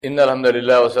Inna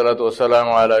alhamdulillah wa salatu wa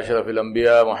salamu ala ashrafil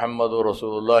anbiya Muhammadur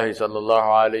Rasulullah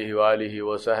sallallahu alayhi wa alihi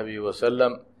wa sahbihi wa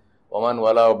sallam wa man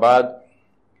wala wa ba'd.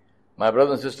 My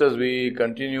brothers and sisters, we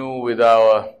continue with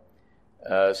our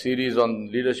series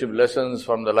on leadership lessons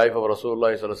from the life of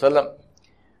Rasulullah sallallahu alayhi wa sallam.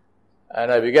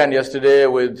 And I began yesterday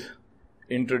with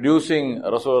introducing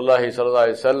Rasulullah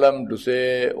sallallahu alayhi wa sallam to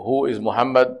say who is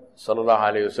Muhammad sallallahu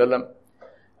alayhi wa sallam.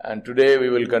 And today we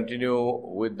will continue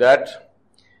with that.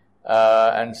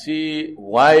 And see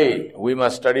why we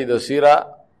must study the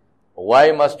seerah,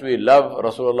 why must we love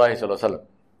Rasulullah sallallahu alaihi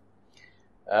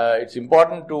wasallam. It's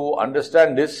important to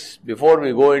understand this before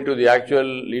we go into the actual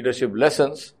leadership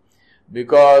lessons,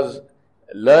 because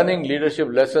learning leadership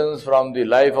lessons from the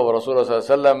life of Rasulullah sallallahu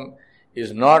alaihi wasallam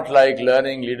is not like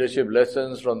learning leadership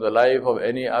lessons from the life of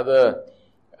any other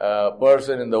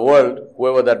person in the world,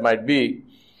 whoever that might be.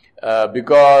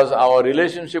 Because our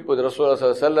relationship with Rasulullah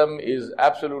sallallahu alaihi wasallam is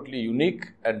absolutely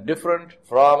unique and different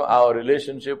from our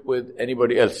relationship with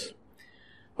anybody else.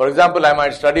 For example, I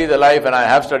might study the life, and I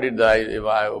have studied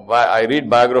I read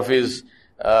biographies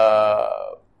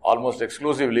almost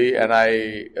exclusively, and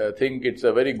I think it's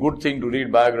a very good thing to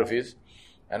read biographies,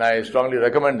 and I strongly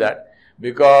recommend that,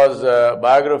 because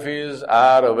biographies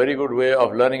are a very good way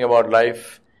of learning about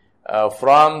life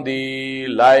from the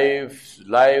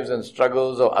lives and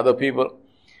struggles of other people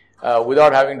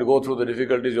without having to go through the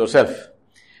difficulties yourself.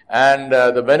 And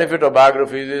the benefit of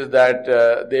biographies is that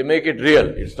they make it real.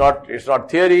 It's not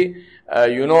theory.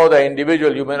 You know the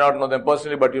individual. You may not know them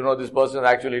personally, but you know this person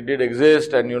actually did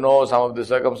exist, and you know some of the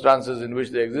circumstances in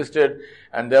which they existed,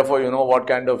 and therefore you know what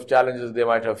kind of challenges they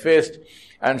might have faced,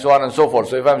 and so on and so forth.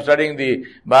 So if I'm studying the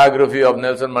biography of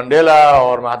Nelson Mandela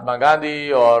or Mahatma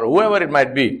Gandhi or whoever it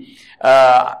might be,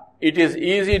 it is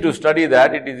easy to study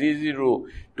that. It is easy to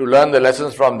learn the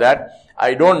lessons from that.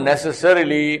 I don't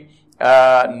necessarily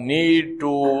need to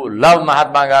love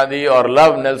Mahatma Gandhi or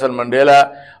love Nelson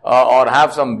Mandela or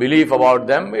have some belief about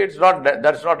them.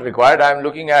 That's not required. I'm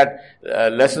looking at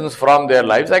lessons from their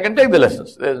lives. I can take the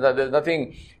lessons. There's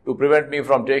nothing to prevent me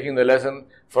from taking the lesson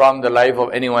from the life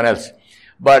of anyone else.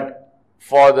 But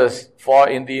in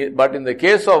the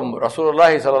case of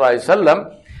Rasulullah sallallahu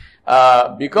alaihi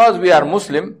wasallam, because we are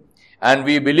Muslim and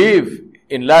we believe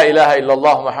in La ilaha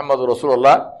illallah Muhammadur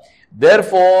Rasulullah,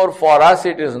 therefore for us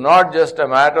it is not just a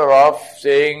matter of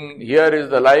saying, here is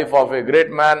the life of a great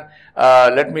man,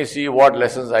 let me see what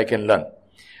lessons I can learn.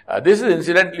 This is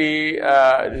incidentally,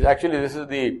 this is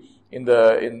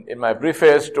in my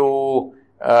preface to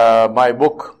my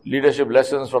book, Leadership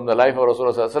Lessons from the Life of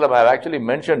Rasulullah sallallahu alaihi wasallam. I have actually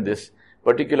mentioned this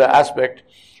particular aspect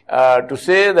to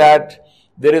say that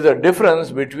there is a difference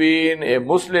between a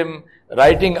Muslim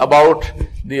writing about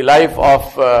the life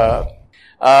of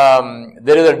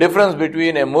there is a difference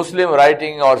between a Muslim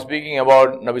writing or speaking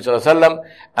about Nabi sallallahu alaihi wasallam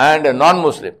and a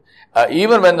non-Muslim.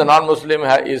 Even when the non-Muslim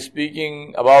is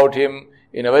speaking about him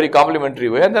in a very complimentary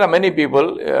way, and there are many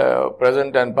people,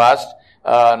 present and past,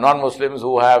 non-Muslims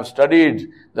who have studied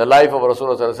the life of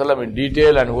Rasulullah sallallahu alaihi wasallam in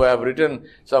detail and who have written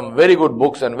some very good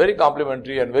books and very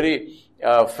complimentary and very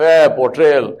fair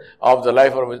portrayal of the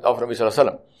life of Nabi sallallahu alaihi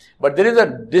wasallam. But there is a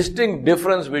distinct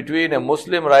difference between a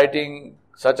Muslim writing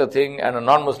such a thing and a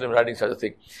non-Muslim writing such a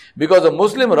thing. Because a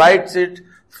Muslim writes it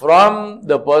from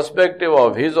the perspective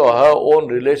of his or her own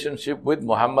relationship with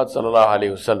Muhammad sallallahu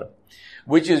alaihi wasallam,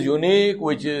 which is unique,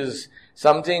 which is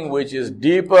something which is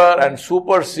deeper and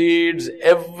supersedes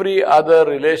every other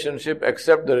relationship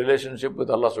except the relationship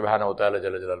with Allah subhanahu wa ta'ala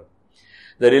jalla jalaluhu.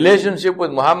 The relationship with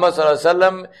Muhammad sallallahu alaihi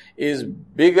wasallam is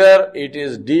bigger, it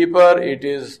is deeper,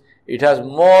 it has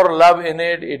more love in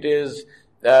it,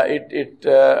 it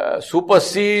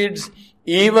supersedes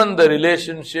even the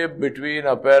relationship between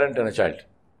a parent and a child.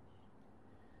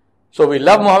 So we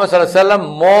love Muhammad sallallahu alaihi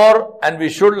wasallam more, and we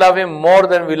should love him more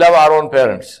than we love our own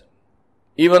parents.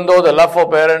 Even though the love for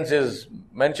parents is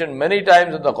mentioned many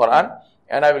times in the Quran,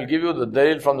 and I will give you the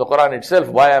dalil from the Quran itself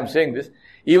why I am saying this,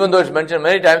 even though it's mentioned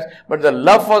many times, but the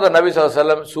love for the Nabi sallallahu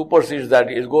alaihi wasallam supersedes that.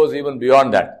 It goes even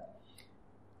beyond that.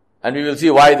 And we will see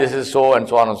why this is so, and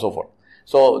so on and so forth.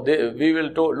 So we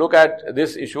will look at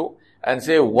this issue and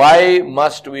say, why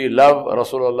must we love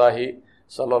Rasulullah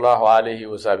sallallahu alaihi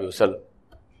wasallam?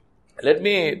 Let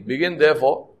me begin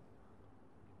therefore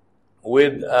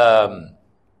with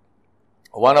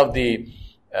one of the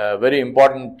very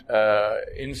important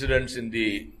incidents in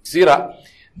the seerah,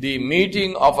 the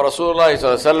meeting of Rasulullah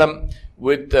sallallahu alaihi wasallam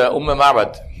with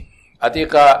Ma'bad,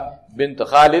 Atiqa bint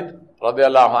Khalid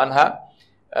radiyallahu anha,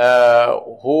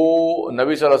 who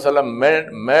Nabi sallallahu alaihi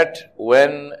wasallam met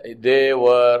when they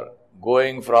were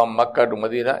going from Makkah to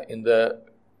Medina in the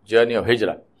journey of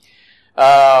Hijrah.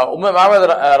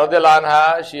 Ma'bad radiallahu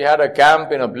anha, she had a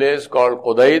camp in a place called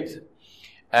Qudayd,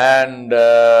 and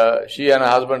she and her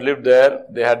husband lived there.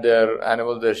 They had their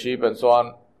animals, their sheep and so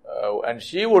on, and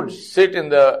she would sit in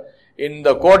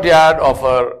the courtyard of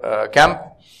her camp,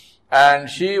 and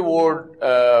she would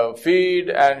feed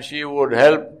and she would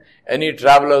help any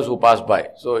travelers who passed by.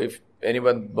 So if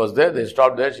anyone was there, they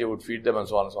stopped there, she would feed them and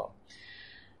so on and so on.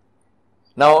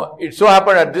 Now, it so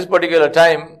happened at this particular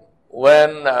time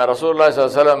when Rasulullah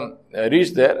sallallahu alaihi wasallam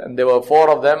reached there, and there were four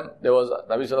of them. There was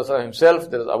Nabi sallallahu alaihi wasallam himself,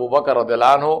 there was Abu Bakr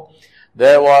radiallahu anhu,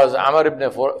 there was Amr ibn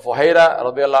Fuhaira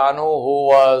radiallahu anhu, who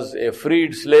was a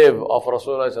freed slave of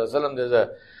Rasulullah sallallahu alaihi wasallam. There's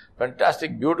a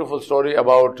fantastic, beautiful story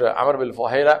about Amr ibn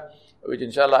Fuhaira, which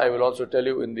inshallah I will also tell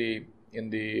you in the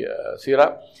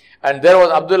seerah. And there was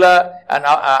Abdullah, and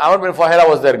Amr bin Fuhaira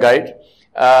was their guide.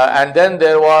 And then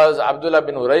there was Abdullah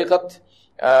bin Urayqat,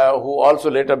 who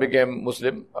also later became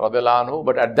Muslim, radiallahu anhu.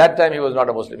 But at that time he was not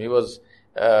a Muslim. He was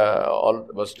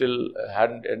still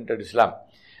hadn't entered Islam.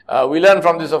 We learn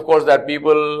from this, of course, that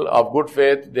people of good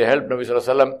faith, they helped Nabi sallallahu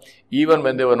alaihi wasallam even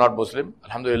when they were not Muslim.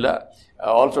 Alhamdulillah.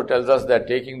 Also tells us that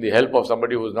taking the help of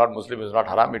somebody who is not Muslim is not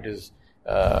haram. It is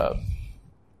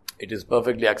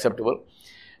perfectly acceptable.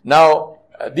 Now,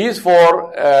 these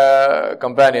four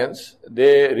companions,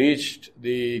 they reached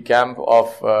the camp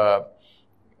of Ma'bad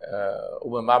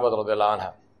radiallahu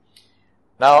anha.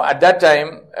 Now, at that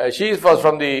time, she was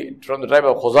from the tribe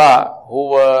of Khuza, who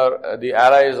were the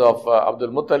allies of Abdul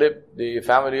Muttalib, the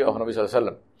family of Nabi sallallahu alaihi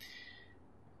wasallam.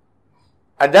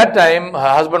 At that time,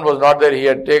 her husband was not there. He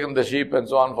had taken the sheep and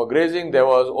so on for grazing. There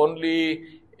was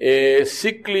only a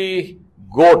sickly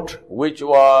goat, which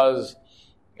was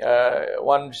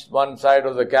one side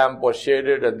of the camp was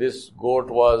shaded, and this goat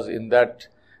was in that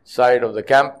side of the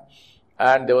camp,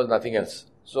 and there was nothing else.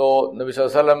 So Nabi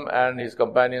sallallahu alaihi wasallam and his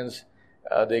companions,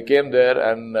 they came there,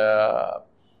 and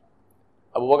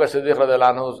Abu Bakr Siddiq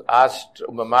radiallahu anhu asked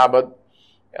Ma'bad,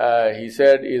 he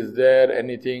said, is there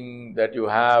anything that you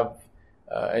have,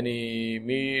 any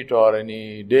meat or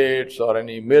any dates or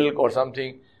any milk or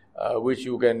something which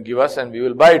you can give us, and we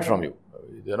will buy it from you.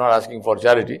 They're not asking for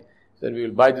charity. Said, we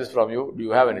will buy this from you. Do you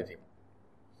have anything?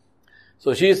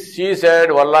 So she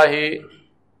said, Wallahi,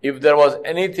 if there was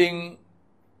anything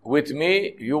with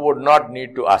me, you would not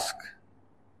need to ask.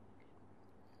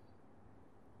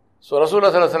 So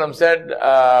Rasulullah sallallahu alaihi wasallam said,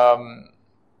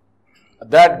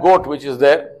 that goat which is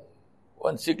there,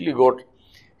 one sickly goat,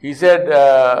 he said,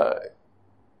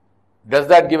 does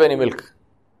that give any milk?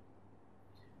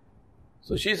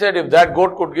 So she said, if that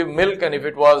goat could give milk and if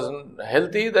it was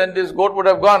healthy, then this goat would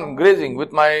have gone grazing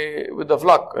with the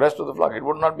flock, rest of the flock. It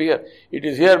would not be here. It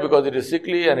is here because it is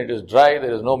sickly and it is dry.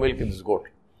 There is no milk in this goat.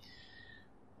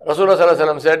 Rasulullah sallallahu alaihi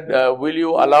wasallam said, will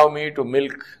you allow me to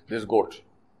milk this goat?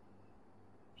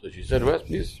 So she said, yes,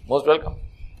 please, most welcome.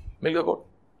 Milk the goat.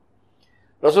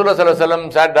 Rasulullah sallallahu alaihi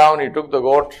wasallam sat down, he took the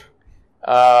goat,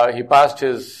 he passed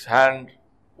his hand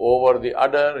over the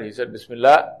udder, he said,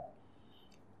 Bismillah,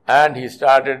 and he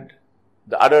started,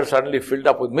 the udder suddenly filled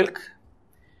up with milk.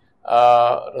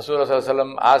 Rasulullah sallallahu alaihi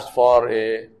wasallam asked for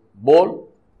a bowl.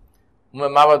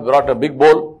 Ma'bad brought a big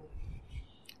bowl,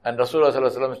 and Rasulullah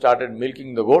sallallahu alaihi wasallam started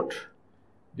milking the goat.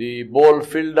 The bowl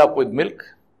filled up with milk.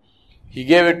 He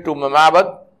gave it to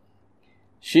Ma'bad.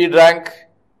 She drank,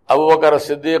 Abu Bakr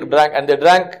as-Siddiq drank, and they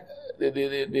drank,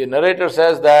 the narrator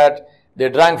says that they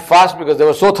drank fast because they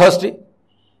were so thirsty,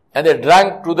 and they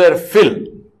drank to their fill.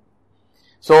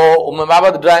 So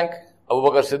Ma'bad drank, Abu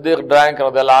Bakr as-Siddiq drank,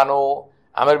 radiallahu anhu,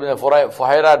 Amr ibn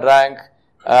Fuhaira drank,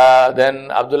 then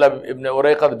Abdullah ibn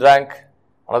Urayqat drank,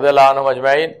 radiallahu anhu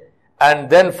ajma'in, and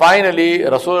then finally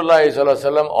Rasulullah sallallahu alaihi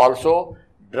wasallam also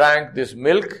drank this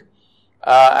milk,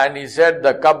 and he said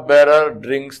the cupbearer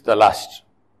drinks the last.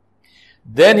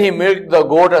 Then he milked the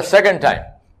goat a second time,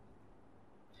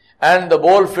 and the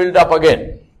bowl filled up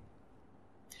again,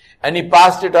 and he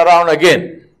passed it around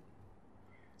again.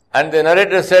 And the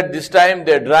narrator said this time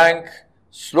they drank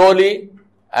slowly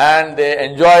and they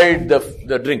enjoyed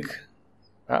the drink.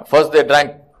 First they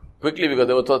drank quickly because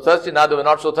they were so thirsty, now they were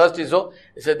not so thirsty, so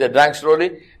he said they drank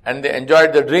slowly and they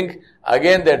enjoyed the drink.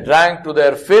 Again they drank to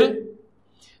their fill.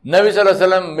 Nabi sallallahu alaihi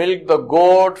wasallam milked the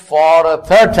goat for a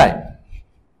third time,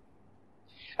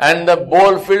 and the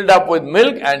bowl filled up with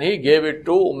milk, and he gave it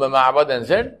to Ma'bad and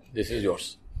said, this is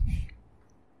yours.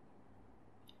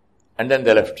 And then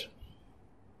they left.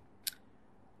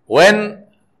 When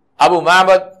Abu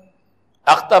Ma'bad,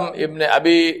 Akhtam ibn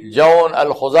Abi Jawn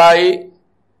al-Khuzai,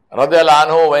 radiallahu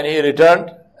anhu, when he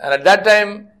returned, and at that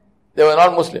time they were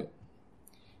not Muslim,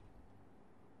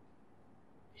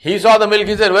 he saw the milk,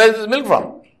 he said, where is this milk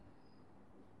from?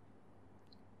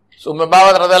 So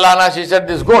Mabawat radiallahu anha, she said,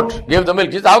 this goat gave the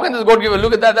milk. She said, how can this goat give?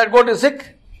 Look at that, that goat is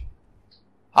sick.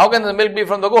 How can the milk be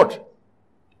from the goat?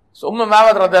 So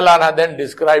Mabawat radiallahu anha then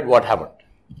described what happened.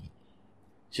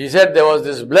 She said, there was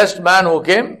this blessed man who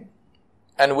came,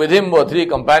 and with him were 3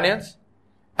 companions,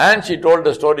 and she told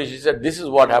the story. She said, this is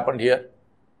what happened here,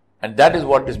 and that is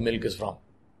what this milk is from.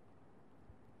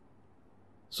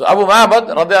 So Abu Ma'bad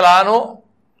radiallahu anhu,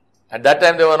 at that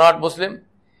time they were not Muslim,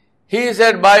 he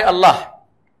said, by Allah,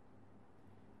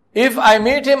 if I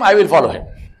meet him, I will follow him.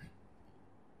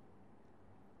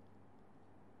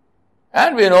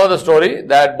 And we know the story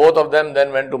that both of them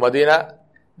then went to Medina.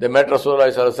 They met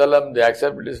Rasulullah sallallahu alaihi wasallam, they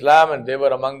accepted Islam, and they were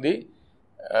among the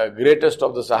greatest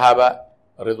of the Sahaba,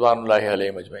 Ridwanullahi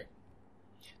alayhim ajmain.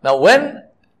 Now when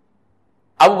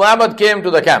Abu Ma'bad came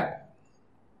to the camp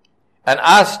and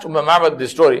asked Ma'bad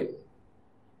this story,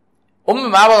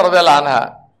 Ma'bad radiallahu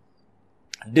anha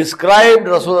described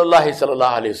Rasulullah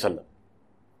sallallahu alayhi wasallam.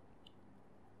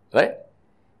 Right?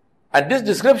 And this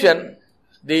description,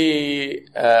 the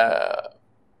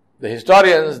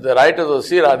historians, the writers of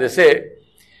Sirah, they say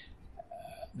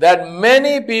that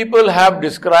many people have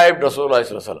described Rasulullah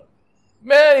sallallahu alaihi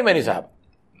wasallam. Many Sahaba.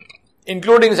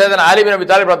 Including Sayyidina Ali bin Abi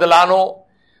Talib radiallahu anhu,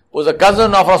 who was a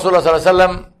cousin of Rasulullah sallallahu alaihi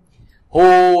wasallam,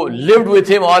 who lived with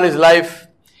him all his life,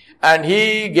 and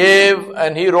he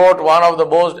wrote one of the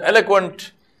most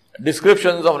eloquent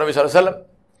descriptions of Nabi sallallahu alaihi wasallam.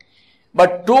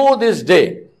 But to this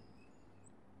day,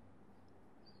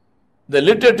 the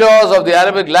literatures of the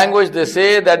Arabic language, they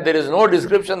say that there is no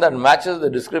description that matches the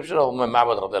description of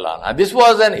Ma'bad radiallahu anha. This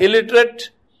was an illiterate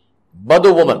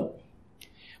Badu woman.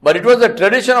 But it was the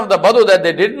tradition of the Badu that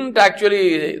they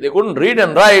couldn't read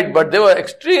and write, but they were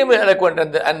extremely eloquent,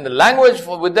 and the language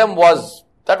with them was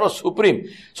supreme.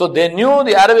 So they knew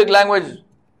the Arabic language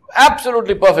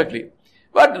absolutely perfectly.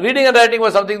 But reading and writing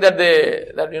was something that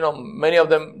many of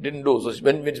them didn't do. So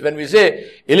when we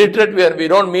say illiterate, we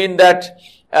don't mean that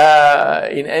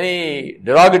in any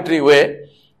derogatory way.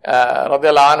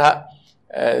 Radiallahu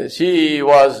anha, she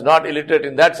was not illiterate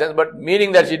in that sense, but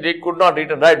meaning that she could not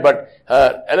read and write, but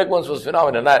her eloquence was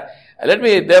phenomenal. Let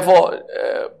me therefore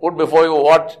put before you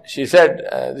what she said.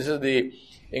 This is the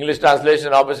English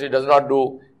translation, obviously does not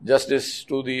do justice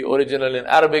to the original in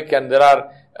Arabic, and there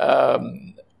are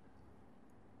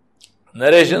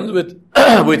narrations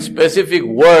with specific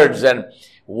words and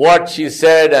what she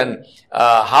said and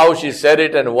how she said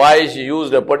it and why she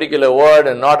used a particular word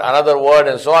and not another word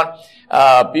and so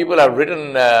on. People have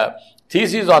written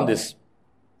theses on this.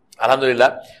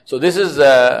 Alhamdulillah. So this is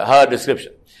her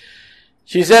description.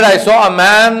 She said, I saw a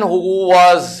man who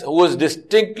was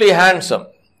distinctly handsome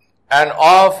and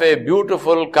of a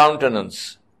beautiful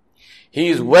countenance. He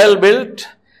is well built,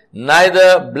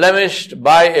 neither blemished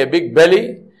by a big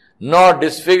belly, nor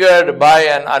disfigured by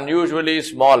an unusually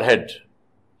small head.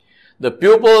 The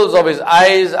pupils of his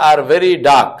eyes are very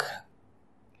dark.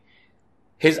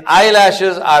 His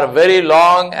eyelashes are very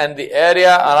long, and the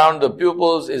area around the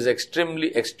pupils is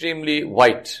extremely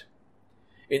white.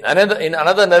 In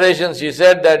another narration, she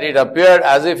said that it appeared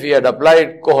as if he had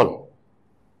applied kohl,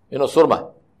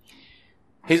 surma.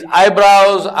 His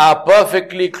eyebrows are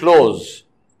perfectly closed.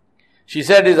 She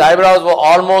said his eyebrows were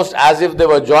almost as if they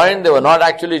were joined. They were not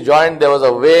actually joined. There was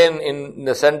a vein in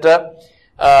the center,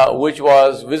 which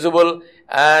was visible.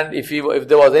 And if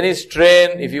there was any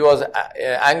strain, if he was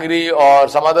angry or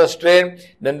some other strain,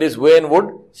 then this vein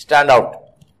would stand out.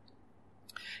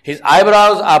 His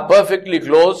eyebrows are perfectly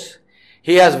closed.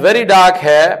 He has very dark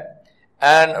hair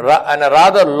and a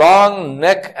rather long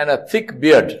neck and a thick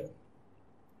beard.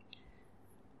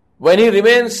 When he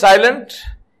remains silent,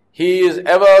 he is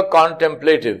ever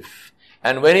contemplative,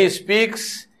 and when he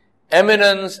speaks,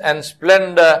 eminence and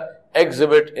splendor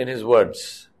exhibit in his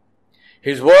words.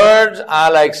 His words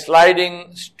are like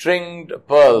sliding stringed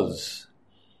pearls.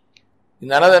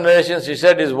 In another narration, she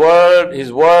said his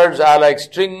words are like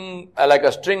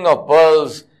a string of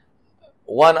pearls,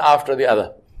 one after the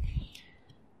other.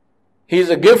 He is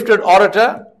a gifted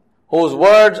orator whose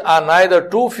words are neither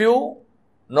too few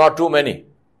nor too many.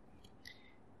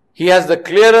 He has the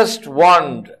clearest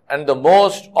wand and the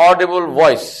most audible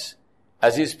voice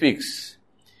as he speaks.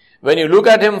 When you look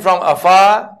at him from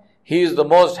afar, he is the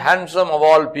most handsome of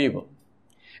all people.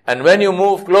 And when you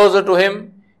move closer to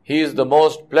him, he is the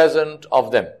most pleasant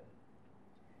of them.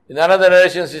 In another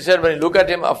narration, she said, when you look at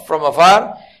him from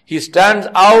afar, he stands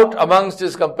out amongst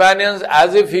his companions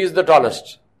as if he is the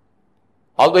tallest,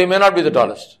 although he may not be the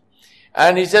tallest.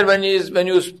 And he said, when he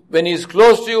is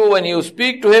close to you, when you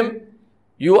speak to him,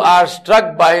 you are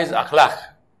struck by his akhlaq,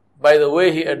 by the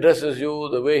way he addresses you,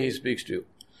 the way he speaks to you.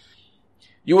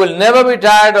 You will never be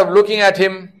tired of looking at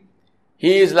him.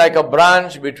 He is like a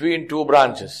branch between two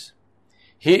branches.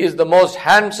 He is the most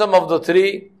handsome of the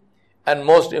three and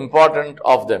most important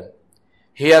of them.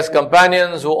 He has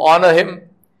companions who honor him.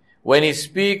 When he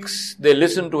speaks, they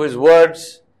listen to his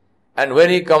words, and when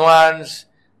he commands,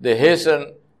 they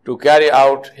hasten to carry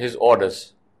out his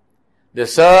orders. They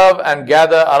serve and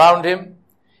gather around him.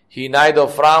 He neither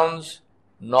frowns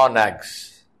nor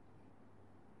nags.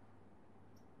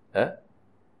 And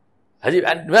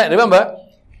remember,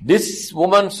 this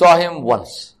woman saw him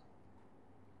once.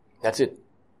 That's it.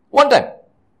 One time.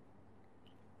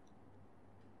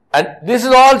 And this is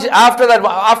all after that,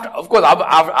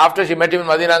 after she met him in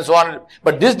Medina and so on.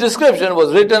 But this description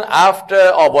was written after,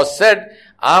 or was said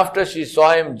after she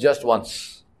saw him just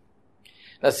once.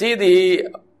 Now see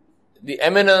the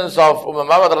eminence of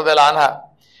Mawad radiallahu anha.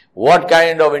 What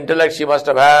kind of intellect she must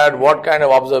have had, what kind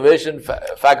of observation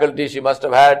faculty she must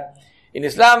have had. In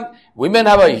Islam, women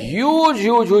have a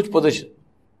huge position.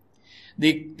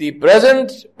 The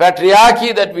present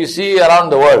patriarchy that we see around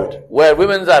the world, where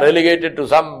women are relegated to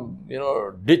some,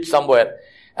 ditch somewhere,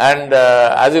 and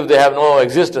as if they have no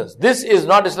existence. This is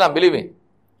not Islam, believe me.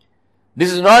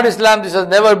 This is not Islam, this has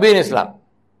never been Islam.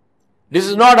 This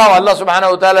is not how Allah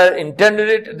subhanahu wa ta'ala intended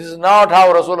it. This is not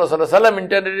how Rasulullah sallallahu alaihi wasallam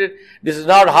intended it. This is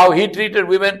not how he treated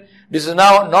women. This is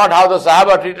now not how the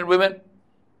Sahaba treated women.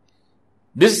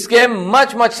 This came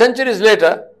much centuries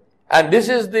later, and this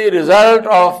is the result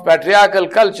of patriarchal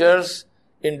cultures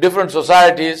in different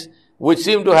societies which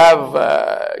seem to have,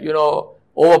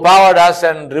 overpowered us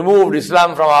and removed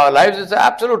Islam from our lives. It's an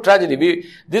absolute tragedy.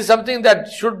 This is something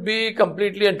that should be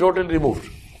completely and totally removed.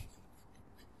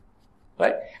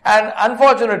 Right? And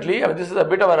unfortunately, this is a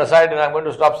bit of an aside, and I'm going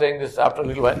to stop saying this after a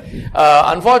little while.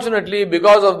 Unfortunately,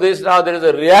 because of this, now there is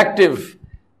a reactive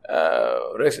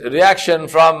reaction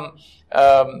from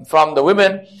the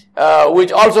women,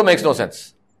 which also makes no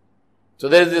sense. So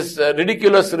there is this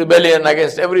ridiculous rebellion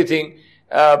against everything.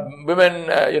 Women,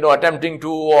 attempting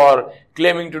to or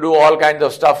claiming to do all kinds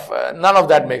of stuff. None of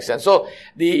that makes sense. So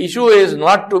the issue is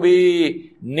not to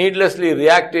be needlessly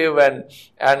reactive and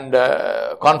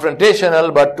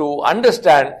confrontational, but to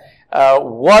understand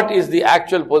what is the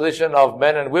actual position of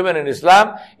men and women in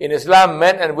Islam. In Islam,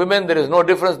 men and women, there is no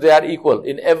difference. They are equal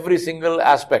in every single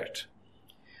aspect.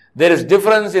 There is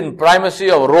difference in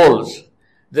primacy of roles.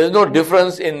 There is no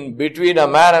difference in between a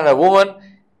man and a woman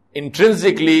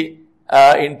intrinsically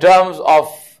in terms of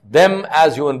them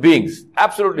as human beings.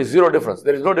 Absolutely zero difference.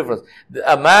 There is no difference.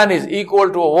 A man is equal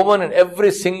to a woman in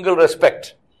every single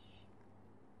respect.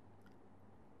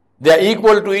 They are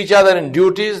equal to each other in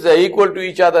duties. They are equal to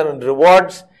each other in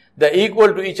rewards. They are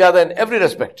equal to each other in every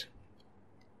respect.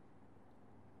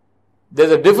 There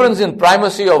is a difference in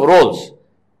primacy of roles.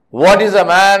 What is a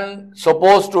man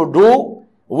supposed to do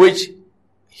which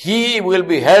he will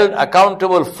be held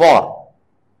accountable for?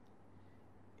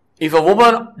 If a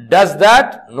woman does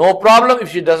that, no problem.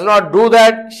 If she does not do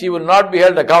that, she will not be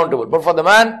held accountable. But for the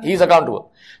man, he is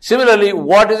accountable. Similarly,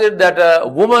 what is it that a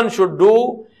woman should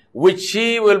do which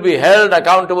she will be held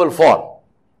accountable for?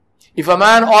 If a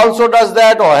man also does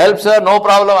that or helps her, no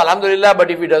problem, alhamdulillah. But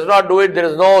if he does not do it, there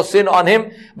is no sin on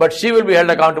him, but she will be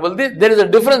held accountable. There is a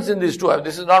difference in these two.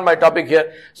 This is not my topic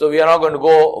here, so we are not going to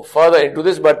go further into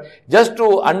this, but just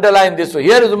to underline this. So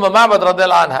here is Mawad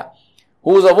radiallahu anha,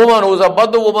 who is a woman, who is a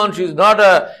Baddu woman. She is not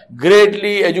a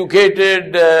greatly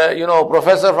educated,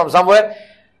 professor from somewhere.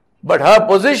 But her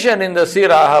position in the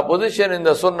seerah, her position in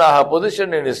the sunnah, her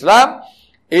position in Islam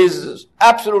is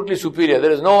absolutely superior.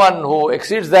 There is no one who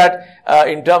exceeds that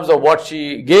in terms of what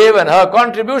she gave and her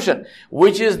contribution,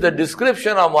 which is the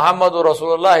description of Muhammadur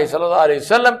Rasulullah sallallahu alaihi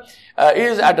wasallam,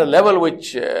 is at a level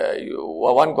which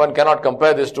one cannot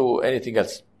compare this to anything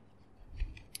else.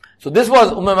 So this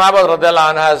was Mawad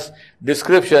radiallahu anha's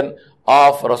description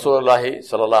of Rasulullah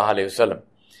sallallahu alaihi wasallam.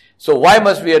 So why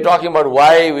must we are talking about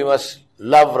why we must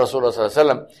love Rasulullah sallallahu alaihi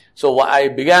wasallam? So I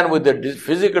began with the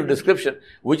physical description,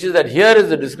 which is that here is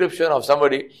the description of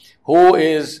somebody who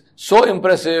is so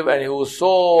impressive and who is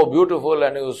so beautiful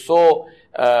and who is so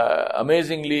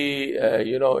amazingly,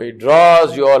 it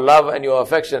draws your love and your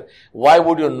affection. Why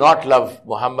would you not love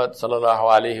Muhammad sallallahu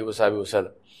alaihi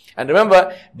wasallam? And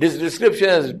remember, this description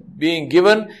is being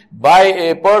given by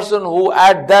a person who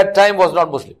at that time was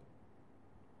not Muslim.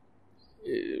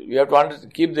 You have to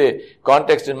keep the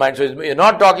context in mind. So you're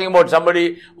not talking about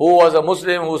somebody who was a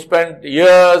Muslim who spent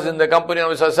years in the company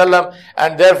of Muhammad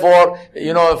and therefore,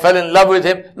 fell in love with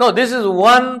him. No, this is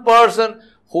one person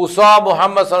who saw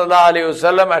Muhammad sallallahu alaihi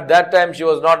wasallam. At that time, she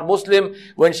was not Muslim.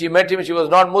 When she met him, she was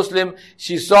not Muslim.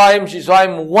 She saw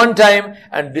him one time,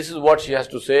 and this is what she has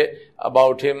to say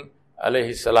about him,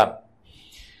 alayhi salam.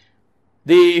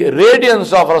 the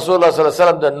radiance of Rasulullah sallallahu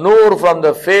alaihi wasallam, the nur from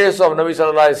the face of Nabi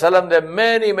sallallahu alaihi wasallam. There are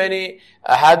many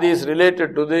hadiths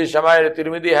related to this. Shama'il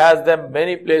Tirmidhi has them,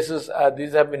 many places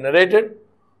these have been narrated.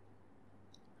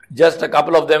 Just a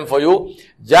couple of them for you.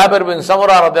 Jabir bin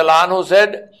Samurah radiallahu anhu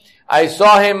said, I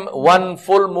saw him one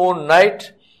full moon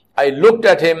night. I looked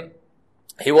at him.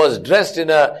 He was dressed in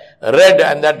a red,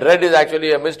 and that red is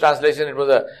actually a mistranslation. It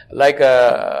was like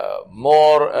a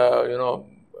more,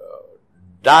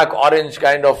 dark orange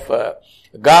kind of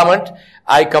garment.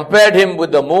 I compared him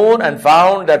with the moon and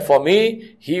found that for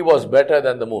me, he was better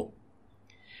than the moon.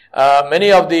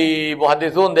 Many of the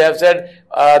muhaddithun, they have said,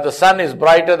 the sun is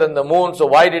brighter than the moon. So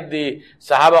why did the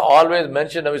Sahaba always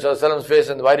mention Nabi Sallallahu Alaihi Wasallam's face,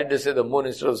 and why did they say the moon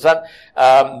instead of the sun?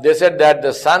 They said that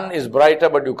the sun is brighter,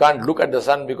 but you can't look at the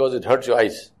sun because it hurts your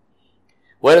eyes.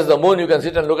 Whereas the moon, you can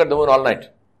sit and look at the moon all night.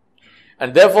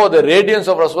 And therefore, the radiance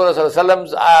of Rasulullah Sallallahu Alaihi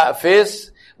Wasallam's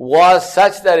face was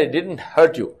such that it didn't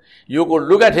hurt you. You could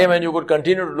look at him and you could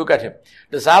continue to look at him.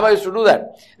 The Sahaba used to do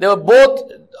that. There were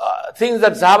both things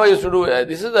that Sahaba used to do.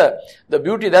 This is the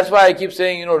beauty. That's why I keep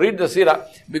saying, read the Seerah.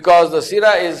 Because the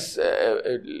Seerah is,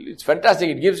 it's fantastic.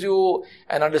 It gives you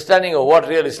an understanding of what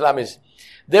real Islam is.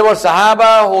 There were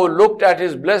Sahaba who looked at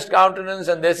his blessed countenance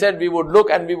and they said we would look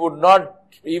and we would not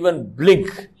even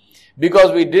blink.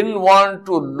 Because we didn't want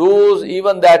to lose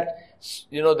even that,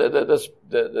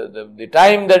 the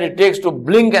time that it takes to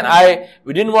blink an eye,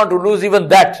 we didn't want to lose even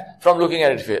that from looking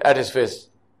at his face.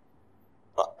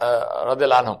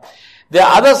 Radiallahu anhum. There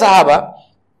are other Sahaba,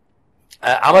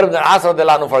 Amr ibn As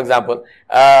radiallahu anhu, for example,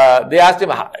 they asked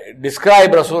him,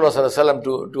 describe Rasulullah sallallahu alaihi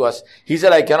wasallam to us. He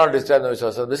said, I cannot describe Nabi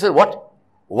sallallahu alaihi wasallam. They said, what?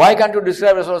 Why can't you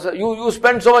describe Rasulullah? You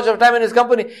spend so much of time in his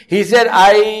company. He said,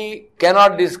 I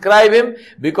cannot describe him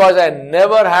because I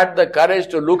never had the courage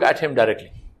to look at him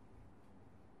directly.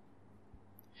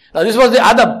 Now this was the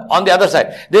adab on the other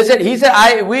side. He said,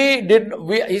 I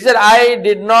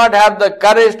did not have the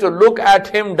courage to look at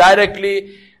him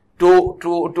directly, for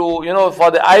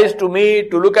the eyes to meet,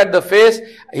 to look at the face.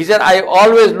 He said, I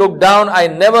always looked down. I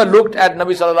never looked at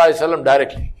Nabi sallallahu alaihi wasallam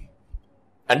directly.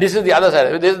 And this is the other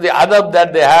side. This is the adab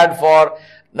that they had for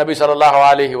Nabi sallallahu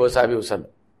alaihi wasallam.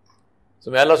 So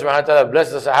may Allah subhanahu wa ta'ala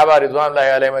bless the Sahaba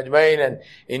ridwanullahi alayhim ajmain and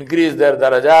increase their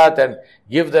darajat and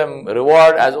give them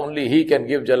reward as only He can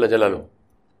give Jalla Jalaluhu.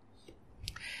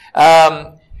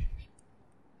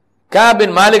 Ka'b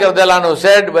bin Malik radiallahu anhu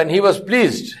said, when he was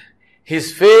pleased,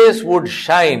 his face would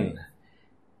shine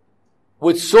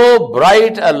with so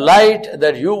bright a light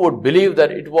that you would believe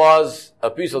that it was a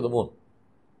piece of the moon.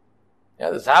 Yeah,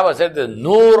 the Sahaba said, the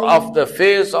nur of the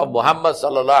face of Muhammad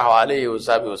sallallahu alayhi wa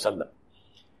sallam.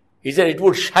 He said it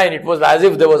would shine. It was as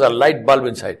if there was a light bulb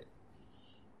inside.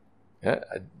 Yeah?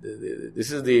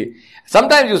 This is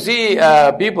sometimes you see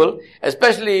people,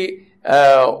 especially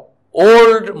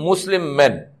old Muslim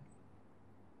men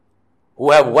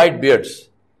who have white beards,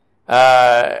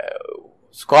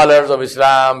 scholars of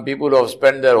Islam, people who have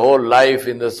spent their whole life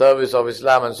in the service of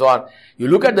Islam and so on. You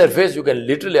look at their face, you can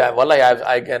literally,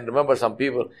 I can remember some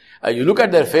people, you look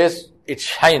at their face, it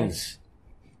shines.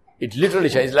 It literally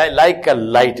shines like a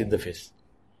light in the face.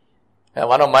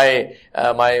 One of my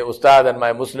ustad and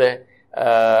my musleh,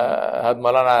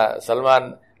 Maulana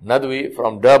Salman Nadwi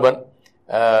from Durban,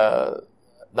 Dawat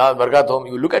Barakathum,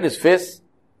 you look at his face,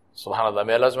 subhanallah,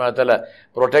 may Allah subhanahu wa ta'ala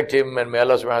protect him and may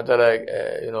Allah subhanahu wa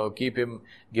ta'ala, keep him,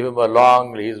 give him a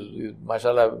long, he's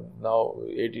mashallah now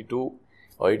 82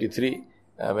 or 83.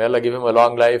 May Allah give him a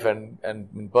long life and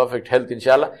in perfect health,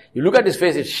 inshallah. You look at his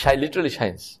face, it literally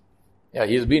shines. Yeah,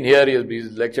 he's been here,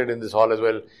 he's lectured in this hall as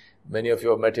well. Many of you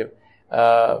have met him. May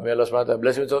Allah subhanahu wa ta'ala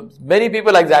bless him. So many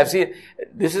people like that. I've seen,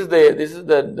 this is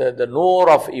the nur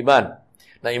of Iman.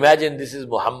 Now imagine this is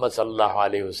Muhammad sallallahu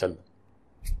alayhi wa sallam.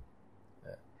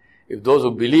 If those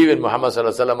who believe in Muhammad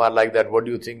sallallahu alayhi wa sallam are like that, what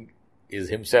do you think is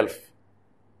himself?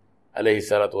 Alayhi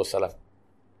salatu wa salam.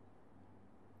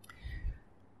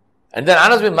 And then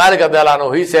Anas bin Malik radiallahu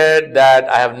anhu, he said that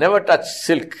I have never touched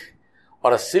silk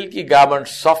or a silky garment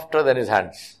softer than his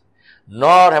hands,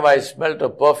 nor have I smelt a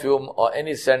perfume or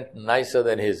any scent nicer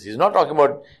than his. He's not talking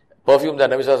about perfume that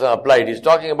Nabi Sallallahu Alaihi Wasallam applied. He's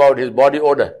talking about his body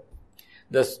odor,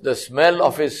 the smell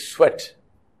of his sweat.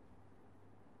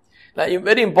 Now,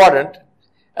 very important,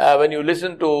 when you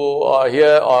listen to or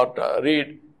hear or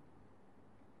read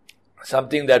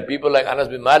something that people like Anas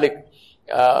bin Malik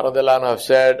radiallahu anhu have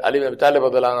said, Ali bin Abi Talib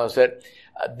radiallahu anhu have said,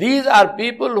 these are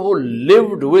people who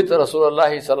lived with Rasulullah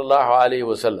sallallahu alaihi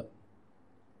wasallam.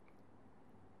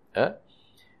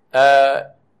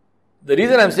 The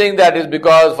reason I'm saying that is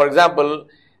because, for example,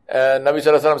 Nabi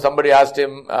sallallahu alaihi wasallam, somebody asked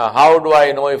him, how do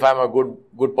I know if I'm a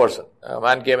good person? A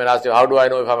man came and asked him, how do I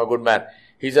know if I'm a good man?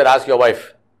 He said, ask your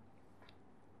wife.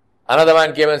 Another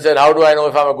man came and said, how do I know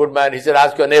if I'm a good man? He said,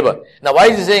 ask your neighbor. Now why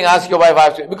is he saying ask your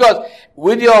wife? Because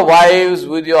with your wives,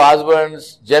 with your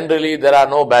husbands, generally there are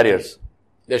no barriers.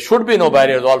 There should be no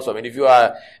barriers also. I mean, if you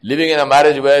are living in a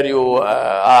marriage where you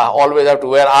always have to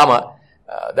wear armor,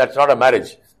 that's not a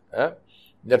marriage.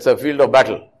 That's a field of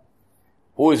battle.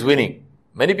 Who is winning?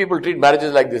 Many people treat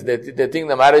marriages like this. They think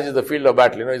the marriage is the field of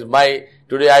battle.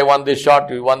 Today I won this shot,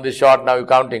 you won this shot, now you're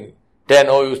counting 10,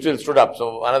 you still stood up,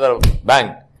 so another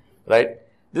bang. Right?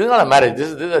 This is not a marriage. This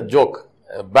is a joke.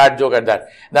 A bad joke at that.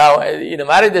 Now, in a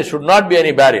marriage, there should not be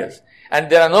any barriers. And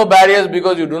there are no barriers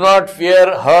because you do not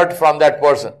fear hurt from that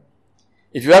person.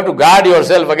 If you have to guard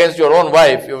yourself against your own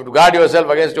wife, you have to guard yourself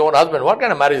against your own husband, what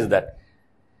kind of marriage is that?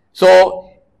 So,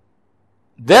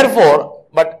 therefore,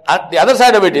 but at the other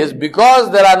side of it is,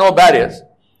 because there are no barriers,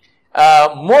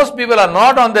 most people are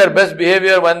not on their best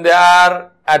behavior when they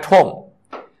are at home.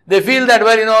 They feel that,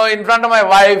 in front of my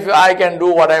wife, I can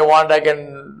do what I want. I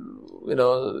can,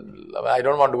 I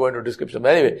don't want to go into description.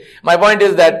 But anyway, my point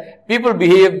is that people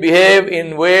behave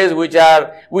in ways which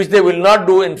they will not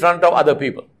do in front of other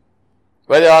people.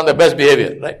 Where they are on the best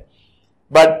behavior, right?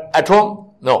 But at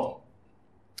home, no.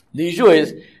 The issue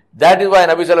is, that is why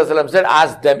Nabi Sallallahu Alaihi Wasallam said,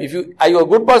 ask them. Are you a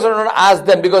good person or not? Ask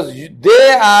them, because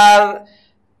they are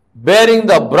bearing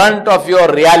the brunt of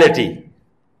your reality.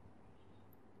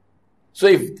 So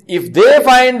if they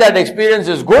find that experience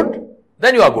is good,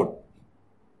 then you are good.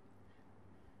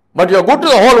 But you are good to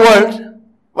the whole world.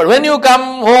 But when you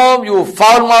come home, you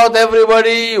foul mouth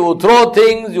everybody, you throw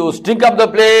things, you stink up the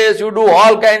place, you do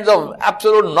all kinds of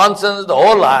absolute nonsense.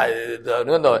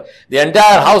 The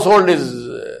entire household is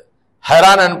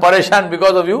hairan and pareshan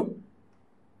because of you.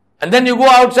 And then you go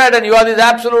outside and you are this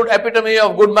absolute epitome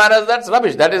of good manners. That's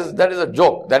rubbish. That is a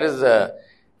joke. That is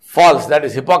false. That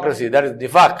is hypocrisy. That is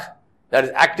nifaq. That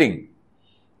is acting.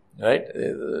 Right?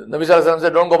 Nabi Sallallahu Alaihi Wasallam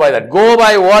said, don't go by that. Go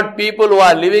by what people who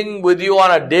are living with you on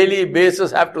a daily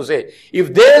basis have to say.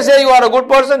 If they say you are a good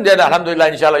person, then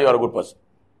alhamdulillah, inshallah, you are a good person.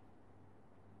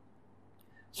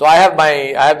 So I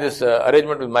have this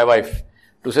arrangement with my wife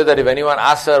to say that if anyone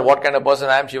asks her what kind of person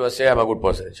I am, she must say I am a good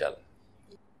person, inshallah.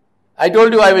 I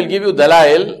told you I will give you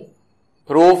dalail,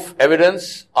 proof,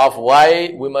 evidence of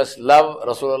why we must love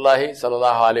Rasulullah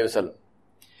Sallallahu Alaihi Wasallam.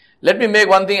 Let me make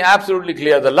one thing absolutely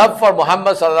clear. The love for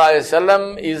Muhammad Sallallahu Alaihi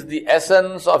Wasallam is the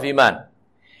essence of Iman.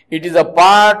 It is a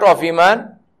part of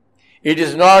Iman. It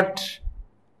is not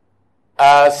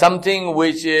something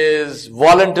which is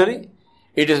voluntary.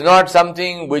 It is not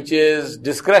something which is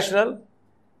discretionary.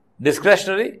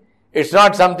 It's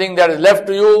not something that is left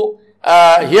to you.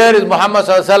 Here is Muhammad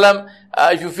Sallallahu Alaihi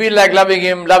Wasallam. If you feel like loving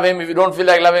him, love him. If you don't feel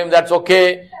like loving him, that's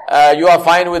okay. You are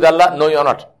fine with Allah. No, you are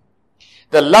not.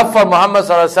 The love for Muhammad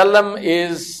Sallallahu Alaihi Wasallam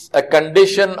is a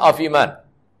condition of Iman.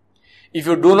 If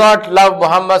you do not love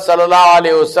Muhammad Sallallahu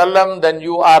Alaihi Wasallam, then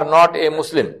you are not a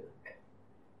Muslim.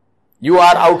 You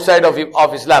are outside of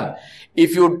Islam.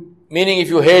 Meaning if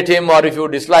you hate him or if you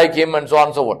dislike him and so on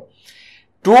and so forth.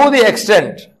 To the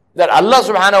extent that Allah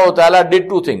Subhanahu Wa Ta'ala did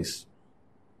two things.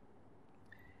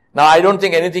 Now I don't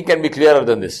think anything can be clearer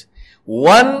than this.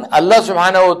 One, Allah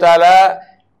Subhanahu Wa Ta'ala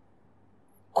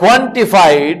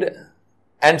quantified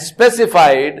and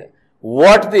specified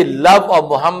what the love of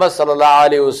Muhammad Sallallahu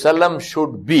Alaihi Wasallam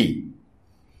should be.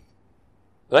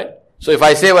 Right? So if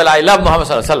I say, well, I love Muhammad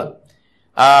Sallallahu Alaihi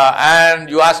Wasallam, and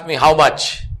you ask me how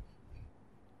much,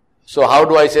 so how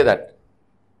do I say that?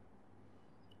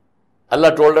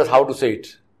 Allah told us how to say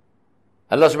it.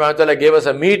 Allah Subhanahu Wa Ta'ala gave us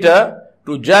a meter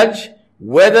to judge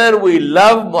whether we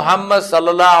love Muhammad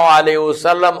Sallallahu Alaihi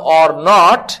Wasallam or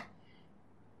not,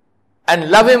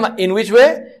 and love him in which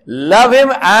way? Love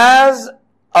him as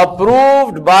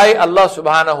approved by Allah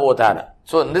Subhanahu Wa Ta'ala.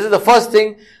 So this is the first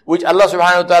thing which Allah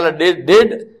Subhanahu Wa Ta'ala did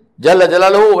Jalla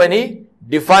Jalaluhu, when He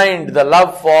defined the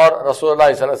love for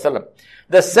Rasulullah Sallallahu Alaihi Wasallam.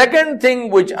 The second thing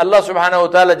which Allah Subhanahu Wa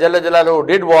Ta'ala Jalla Jalaluhu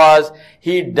did was,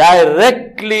 He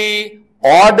directly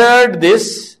ordered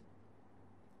this,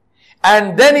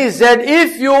 and then He said,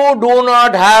 if you do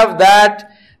not have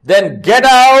that, then get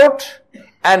out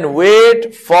and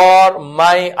wait for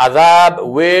my azab,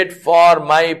 wait for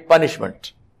my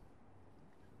punishment.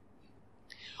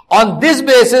 On this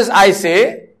basis, I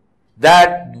say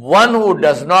that one who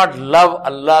does not love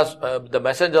Allah, the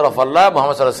Messenger of Allah,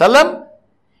 Muhammad Sallallahu Alaihi Wasallam,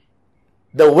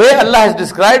 the way Allah has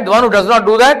described, the one who does not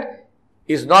do that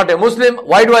is not a Muslim.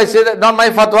 Why do I say that? Not my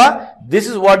fatwa. This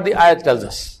is what the ayat tells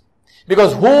us.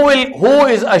 Because who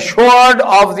is assured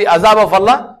of the azab of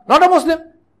Allah? Not a Muslim.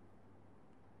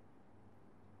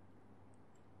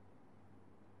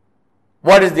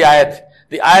 What is the ayat?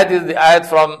 The ayat is the ayat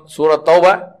from Surah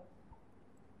Tawbah,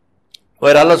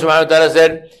 where Allah subhanahu wa ta'ala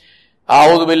said,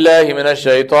 أعوذ بالله من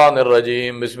الشيطان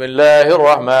الرجيم بسم الله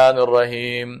الرحمن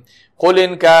الرحيم قل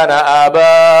إن كان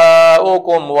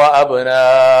آباؤكم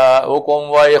وأبناؤكم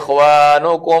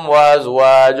وإخوانكم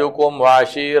وأزواجكم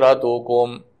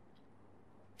وعشيرتكم.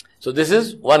 So this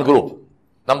is one group,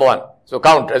 number one. So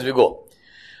count as we go.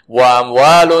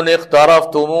 وأموال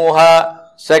اقترفتموها,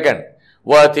 second.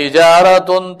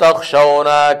 وتجارة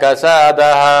تخشون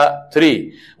كسادها,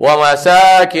 3.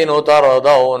 ومساكن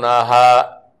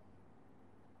ترضونها.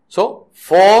 So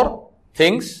 4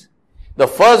 things. The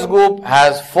first group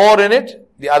has 4 in it,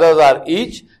 the others are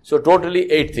each, so totally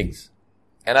 8 things.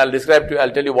 And I'll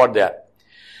tell you what they are.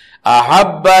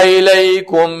 أحب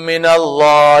إليكم من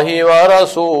الله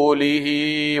ورسوله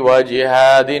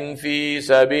وجهاد في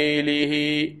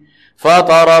سبيله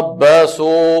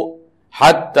فتربصوا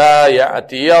حتى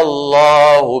يأتي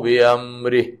الله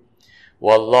بأمره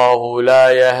والله لا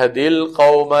يهدي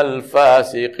القوم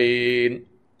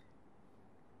الفاسقين.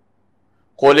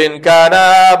 قل إن كان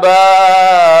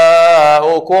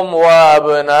آباؤكم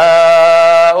وأبناؤكم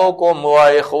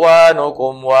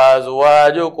وإخوانكم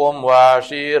وأزواجكم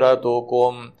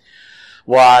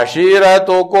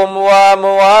وعشيرتكم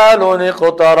وأموال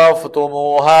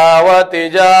اقترفتموها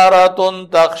وتجارة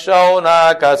تخشون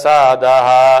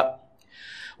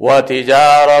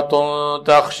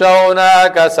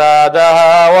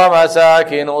كسادها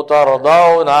ومساكن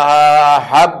ترضونها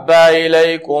أحب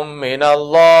إليكم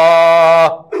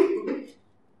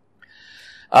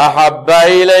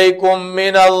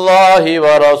من الله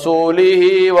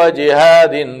ورسوله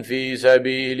وجهاد في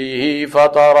سبيله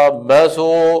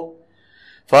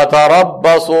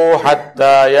فتربصوا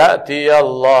حتى يأتي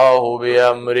الله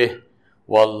بأمره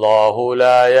والله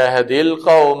لا يهدي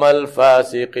القوم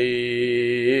الفاسقين.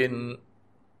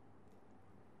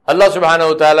 Allah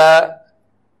subhanahu wa ta'ala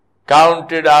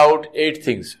counted out 8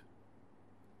 things.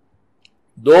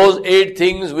 Those 8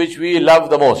 things which we love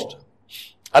the most.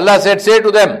 Allah said, say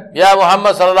to them, Ya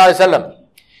Muhammad sallallahu alaihi wasallam,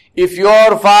 if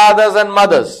your fathers and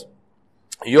mothers,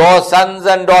 your sons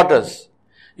and daughters,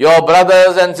 your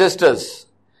brothers and sisters,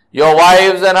 your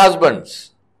wives and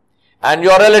husbands, and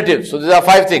your relatives, so these are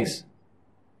 5 things.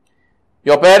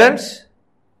 Your parents,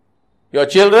 your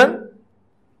children,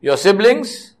 your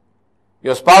siblings,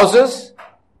 your spouses,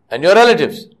 and your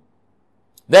relatives.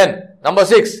 Then, number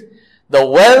 6, the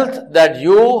wealth that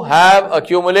you have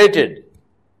accumulated.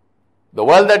 The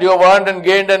wealth that you have earned and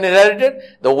gained and inherited,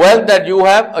 the wealth that you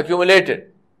have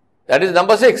accumulated. That is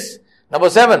number 6. Number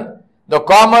 7, the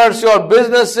commerce or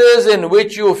businesses in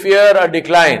which you fear a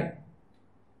decline.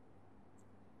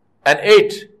 And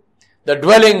 8, the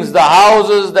dwellings, the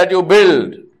houses that you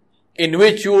build, in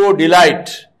which you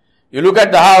delight. You look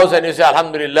at the house and you say,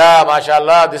 Alhamdulillah,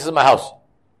 MashaAllah, this is my house.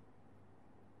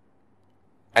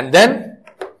 And then,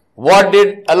 what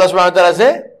did Allah subhanahu wa ta'ala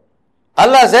say?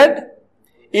 Allah said,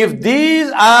 if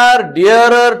these are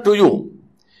dearer to you,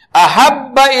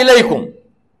 ahabba ilaykum.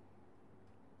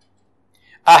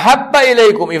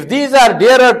 If these are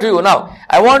dearer to you. Now,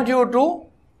 I want you to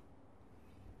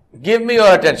give me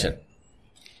your attention.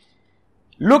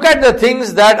 Look at the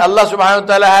things that Allah subhanahu wa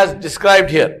ta'ala has described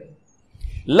here.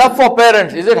 Love for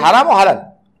parents, is it haram or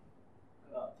halal?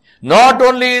 Not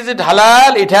only is it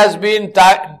halal, it has been,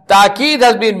 ta'keed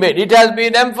has been made. It has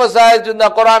been emphasized in the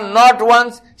Quran not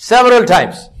once, several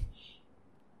times.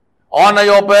 Honor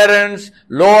your parents,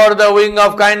 lower the wing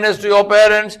of kindness to your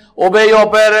parents, obey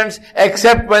your parents,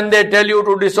 except when they tell you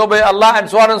to disobey Allah, and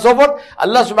so on and so forth.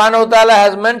 Allah subhanahu wa ta'ala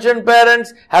has mentioned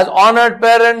parents, has honored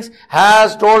parents,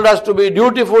 has told us to be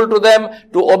dutiful to them,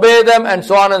 to obey them, and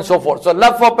so on and so forth. So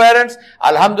love for parents,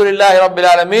 Alhamdulillah Rabbil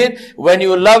Alameen. When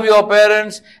you love your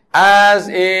parents as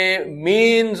a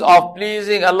means of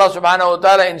pleasing Allah subhanahu wa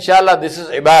ta'ala, inshallah this is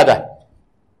ibadah.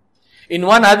 In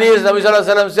one hadith, Nabi sallallahu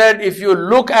alaihi wasallam said, if you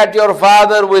look at your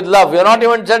father with love, you're not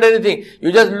even said anything,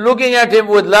 you're just looking at him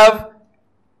with love,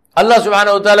 Allah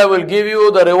subhanahu wa ta'ala will give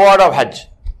you the reward of Hajj.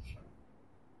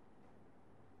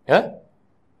 Yeah?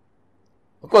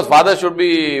 Of course, father should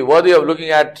be worthy of looking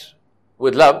at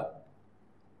with love.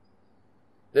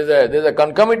 There's a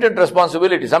concomitant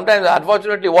responsibility. Sometimes,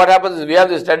 unfortunately, what happens is we have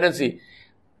this tendency.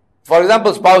 For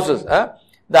example, spouses. The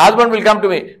husband will come to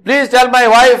me, please tell my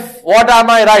wife what are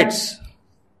my rights.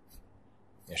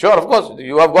 Sure, of course,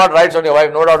 you have got rights on your wife,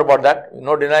 no doubt about that,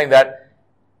 no denying that.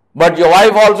 But your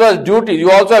wife also has duties, you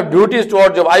also have duties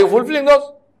towards your wife. Are you fulfilling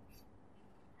those?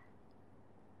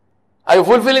 Are you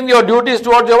fulfilling your duties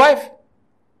towards your wife?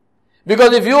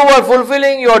 Because if you were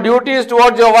fulfilling your duties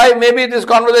towards your wife, maybe this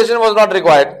conversation was not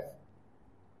required.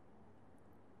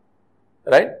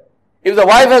 Right? If the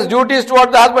wife has duties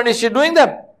towards the husband, is she doing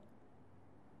them?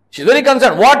 She's very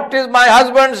concerned. What is my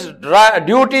husband's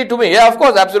duty to me? Yeah, of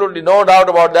course, absolutely. No doubt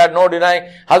about that. No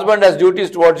denying. Husband has duties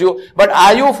towards you. But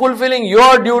are you fulfilling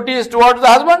your duties towards the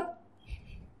husband?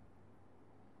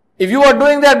 If you are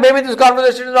doing that, maybe this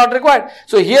conversation is not required.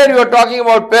 So here you are talking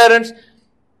about parents.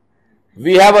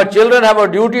 Children have a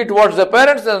duty towards the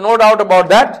parents. There's no doubt about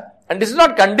that. And this is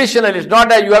not conditional. It's not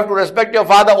that you have to respect your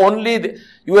father only.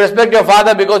 You respect your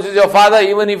father because he's your father.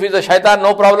 Even if he's a shaitan,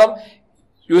 no problem.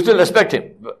 You still respect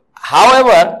him.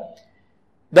 However,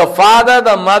 the father,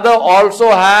 the mother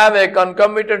also have a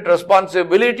concomitant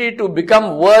responsibility to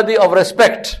become worthy of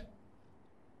respect.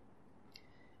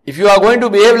 If you are going to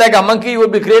behave like a monkey, you will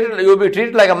be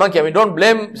treated like a monkey. I mean, don't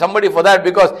blame somebody for that,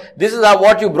 because this is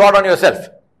what you brought on yourself.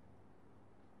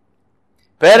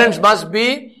 Parents must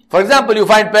be, for example, you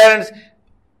find parents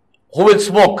who will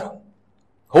smoke,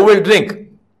 who will drink.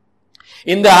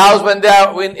 In the house, when they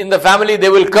are in the family, they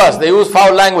will curse, they use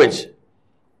foul language.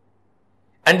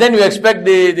 And then you expect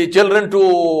the children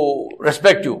to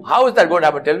respect you. How is that going to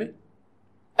happen? Tell me.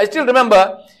 I still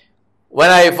remember when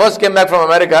I first came back from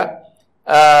America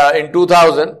in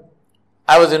 2000,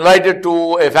 I was invited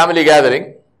to a family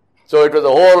gathering. So it was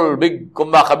a whole big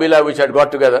Kumbha Kabila which had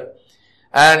got together.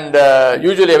 And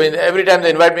usually, I mean, every time they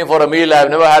invite me for a meal,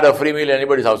 I've never had a free meal in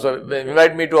anybody's house. So they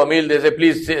invite me to a meal, they say,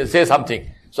 please say something.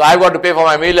 So I've got to pay for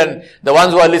my meal, and the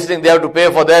ones who are listening, they have to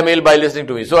pay for their meal by listening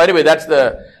to me. So anyway, that's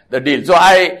the deal. So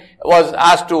I was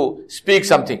asked to speak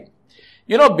something.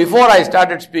 You know, before I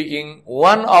started speaking,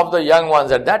 one of the young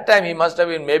ones, at that time he must have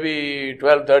been maybe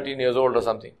 12, 13 years old or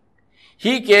something.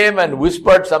 He came and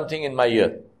whispered something in my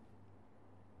ear.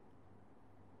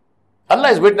 Allah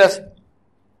is witness.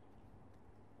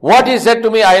 What he said to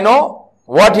me, I know.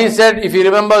 What he said, if he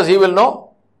remembers, he will know.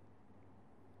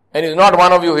 And he's not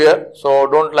one of you here, so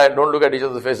don't look at each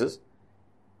other's faces.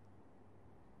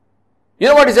 You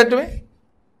know what he said to me?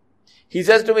 He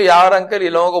says to me, yaar uncle, ye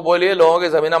logon ko boliye, logon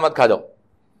ke zamina mat kha jao.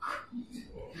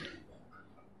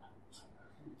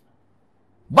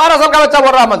 12 saal ka bachcha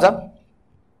bol raha Ahmad sahab.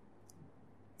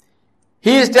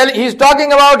 He's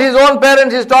talking about his own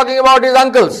parents, he's talking about his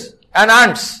uncles and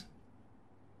aunts.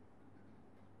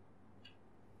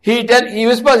 He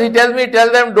whispers, he tells me,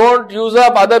 tell them don't use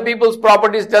up other people's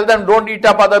properties, tell them don't eat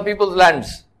up other people's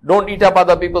lands, don't eat up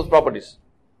other people's properties.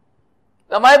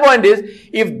 Now my point is,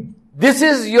 if this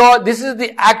is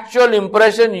the actual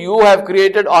impression you have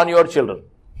created on your children.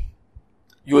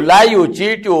 You lie, you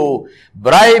cheat, you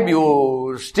bribe,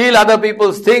 you steal other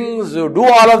people's things, you do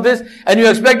all of this, and you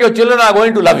expect your children are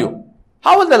going to love you.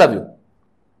 How will they love you?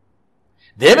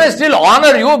 They may still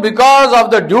honor you because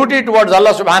of the duty towards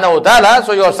Allah subhanahu wa ta'ala.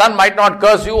 So your son might not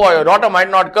curse you or your daughter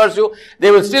might not curse you. They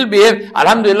will still behave.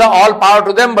 Alhamdulillah, all power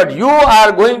to them. But you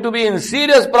are going to be in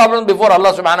serious problems before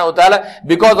Allah subhanahu wa ta'ala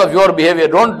because of your behavior.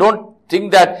 Don't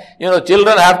think that,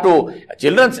 children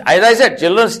as I said,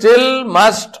 children still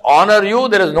must honor you.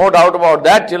 There is no doubt about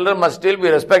that. Children must still be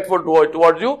respectful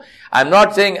towards you. I'm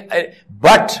not saying,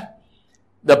 but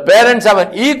the parents have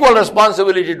an equal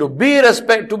responsibility to be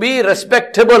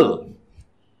respectable.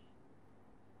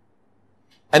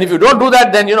 And if you don't do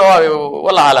that, then,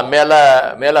 wallah alam, may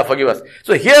Allah forgive us.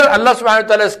 So here Allah subhanahu wa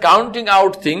ta'ala is counting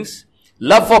out things.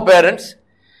 Love for parents,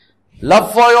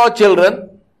 love for your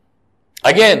children.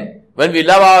 Again, when we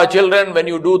love our children, when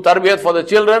you do tarbiyat for the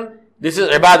children, this is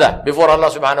ibadah before Allah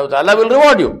subhanahu wa ta'ala will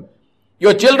reward you.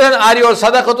 Your children are your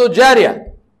sadaqatul jariyah.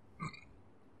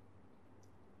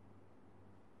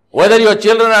 Whether your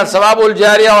children are Sawabul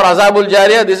Jariyah or Azabul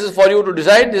Jariyah, this is for you to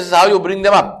decide. This is how you bring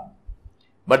them up.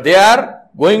 But their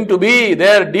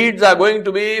deeds are going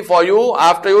to be for you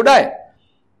after you die.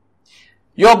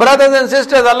 Your brothers and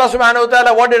sisters, Allah subhanahu wa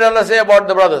ta'ala, what did Allah say about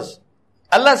the brothers?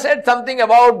 Allah said something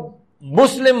about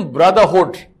Muslim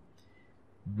brotherhood.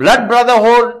 Blood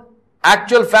brotherhood,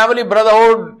 actual family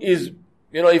brotherhood is,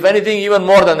 if anything, even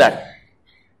more than that.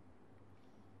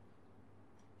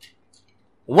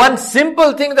 One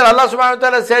simple thing that Allah subhanahu wa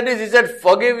ta'ala said is, He said,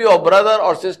 forgive your brother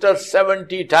or sister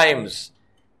 70 times.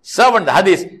 Servant, the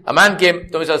hadith, a man came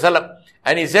to Mr. Sallam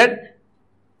and he said,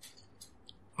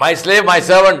 my slave, my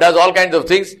servant does all kinds of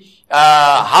things.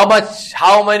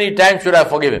 How many times should I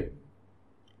forgive him?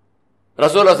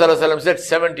 Rasulullah sallallahu alaihi wasallam said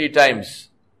 70 times.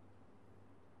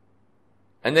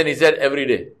 And then he said, every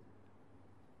day.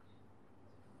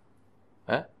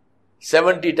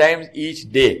 70 times each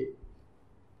day.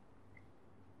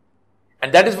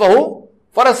 And that is for who?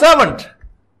 For a servant.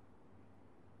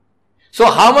 So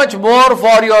how much more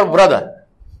for your brother?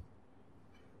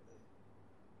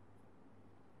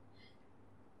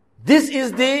 This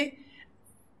is the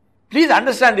Please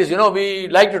understand this. We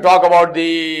like to talk about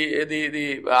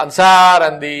the Ansar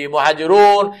and the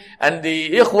Muhajirun and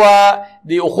the Ikhwa,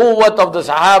 the ukhuwat of the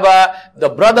Sahaba, the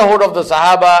brotherhood of the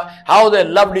Sahaba, how they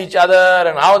loved each other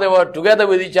and how they were together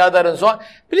with each other and so on.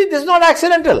 Please, this is not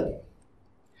accidental.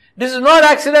 This is not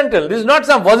accidental. This is not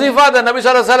some wazifa that Nabi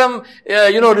Sallallahu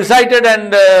Alaihi Wasallam, recited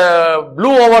and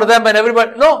blew over them and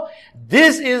everybody. No.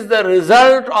 This is the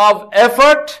result of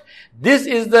effort. This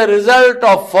is the result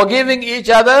of forgiving each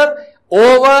other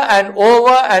over and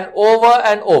over and over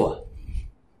and over.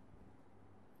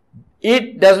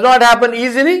 It does not happen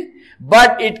easily,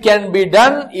 but it can be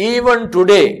done even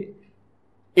today.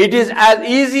 It is as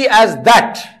easy as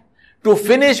that to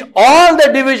finish all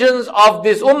the divisions of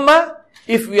this ummah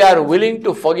if we are willing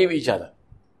to forgive each other.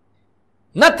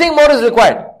 Nothing more is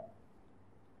required.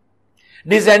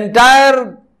 This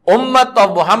entire Ummah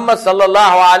of Muhammad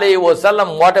sallallahu alayhi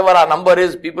wasallam, whatever our number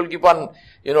is, people keep on,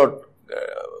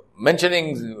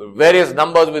 mentioning various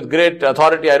numbers with great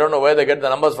authority. I don't know where they get the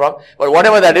numbers from, but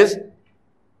whatever that is,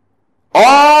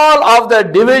 all of the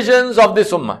divisions of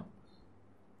this Ummah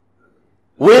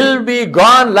will be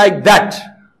gone like that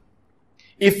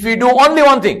if we do only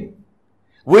one thing,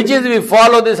 which is we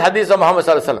follow this hadith of Muhammad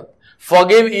sallallahu alayhi wasallam.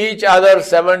 Forgive each other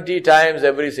 70 times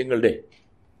every single day.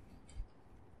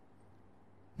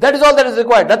 That is all that is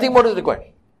required. Nothing more is required.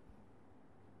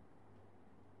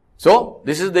 So,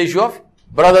 this is the issue of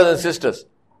brothers and sisters.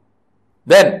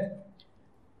 Then,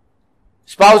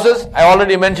 spouses, I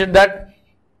already mentioned that.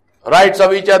 Rights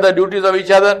of each other, duties of each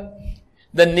other.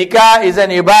 The nikah is an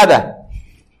ibadah.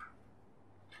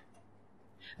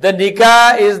 The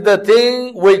nikah is the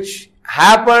thing which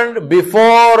happened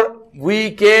before we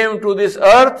came to this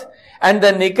earth, and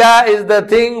the nikah is the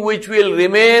thing which will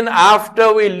remain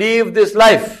after we leave this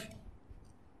life.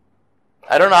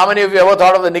 I don't know how many of you ever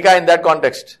thought of the nikah in that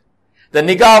context. The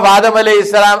nikah of Adam alayhi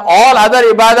salam, all other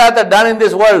ibadat are done in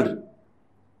this world.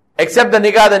 Except the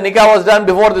nikah was done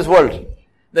before this world.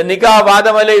 The nikah of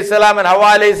Adam alayhi salam and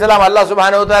Hawa alayhi salam, Allah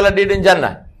subhanahu wa ta'ala did in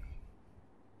Jannah.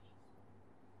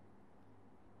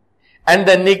 And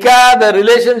the nikah, the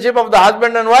relationship of the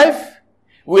husband and wife,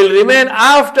 will remain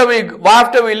after we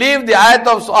leave. The ayat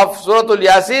of Surah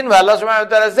Al-Yasin, where Allah subhanahu wa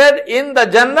ta'ala said, in the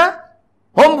Jannah,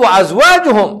 hum wa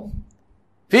azwajuhum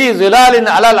fi zilalin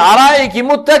alal araiki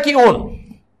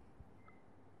muttaki'un.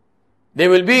 They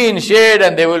will be in shade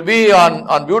and they will be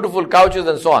on beautiful couches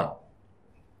and so on.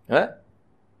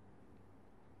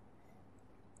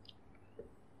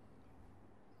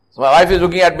 So my wife is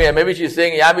looking at me and maybe she is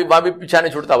saying, yahan bhi pichha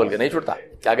nahi chhudta bolke. Nahi chhudta.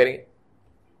 Kya karenge?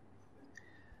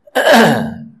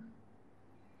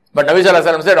 But Nabi Sallallahu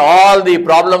Alaihi Wasallam said, all the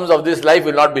problems of this life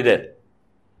will not be there.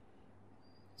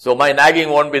 So my nagging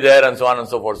won't be there and so on and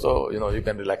so forth. So, you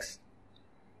can relax.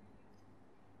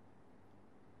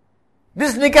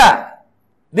 This nikah,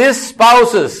 this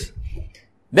spouses.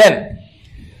 Then,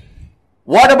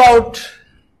 what about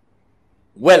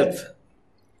wealth?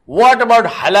 What about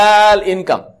halal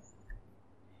income?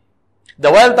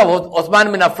 The wealth of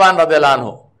Uthman bin Affan radiallahu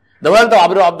anhu. The wealth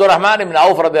of Abdul Rahman ibn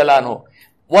Auf radiallahu anhu.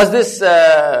 Was this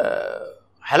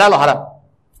halal or haram?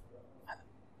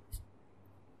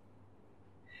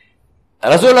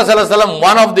 Rasulullah sallallahu alaihi wasallam,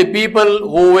 one of the people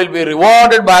who will be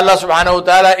rewarded by Allah subhanahu wa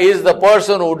ta'ala is the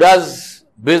person who does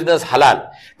business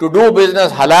halal. To do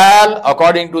business halal,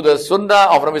 according to the sunnah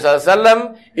of Nabi sallallahu alaihi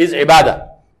wasallam, is ibadah.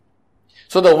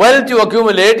 So the wealth you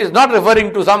accumulate is not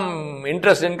referring to some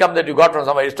interest income that you got from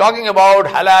somewhere. It's talking about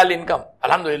halal income.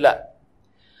 Alhamdulillah.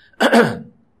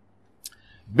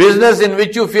 Business in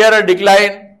which you fear a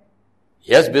decline.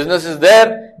 Yes, business is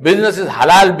there. Business is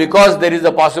halal because there is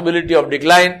a possibility of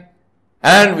decline.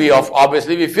 And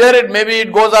obviously we fear it. Maybe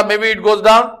it goes up, maybe it goes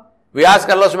down. We ask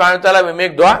Allah subhanahu wa ta'ala, we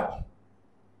make dua.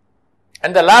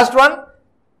 And the last one,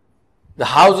 the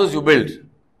houses you build.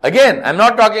 Again, I'm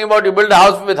not talking about you build a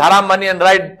house with haram money and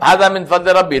write Hadha min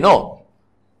fadli Rabbi. No.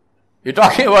 You're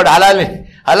talking about halal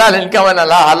income and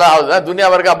halal house. Dunya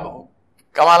bhar ka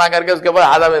कमाना करके उसके ऊपर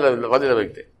हादा में फजीलत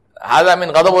लिखते, हादा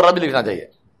मिन गज़ब और रब्बी लिखना चाहिए.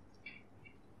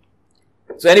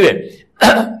 So anyway,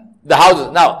 the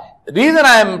houses. Now, the reason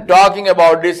I am talking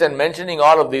about this and mentioning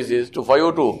all of this is for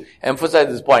you to emphasize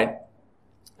this point,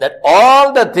 that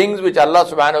all the things which Allah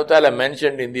subhanahu wa ta'ala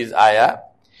mentioned in this ayah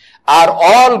are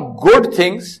all good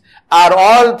things, are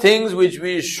all things which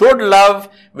we should love,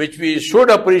 which we should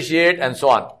appreciate and so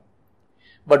on.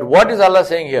 But what is Allah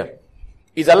saying here?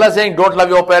 Is Allah saying don't love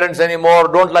your parents anymore,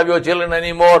 don't love your children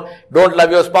anymore, don't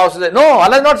love your spouses? No,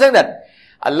 Allah is not saying that.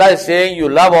 Allah is saying you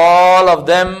love all of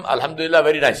them, alhamdulillah,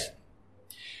 very nice.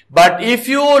 But if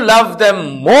you love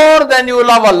them more than you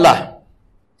love Allah,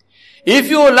 if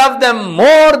you love them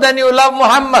more than you love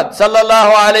Muhammad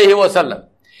sallallahu alaihi wasallam,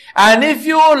 and if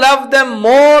you love them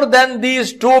more than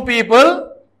these two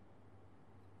people,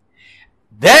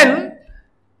 then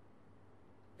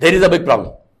there is a big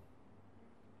problem.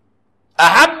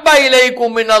 أَحَبَّ إِلَيْكُم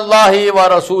مِّنَ اللَّهِ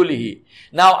وَرَسُولِهِ.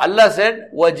 Now Allah said,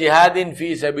 وَجِهَادٍ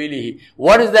فِي سَبِيلِهِ.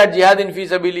 What is that jihad in fi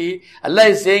sabilihi? Allah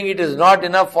is saying it is not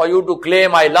enough for you to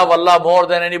claim, I love Allah more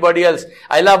than anybody else.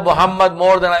 I love Muhammad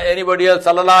more than anybody else,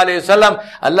 sallallahu alayhi wasallam.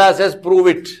 Allah says, prove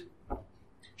it.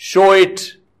 Show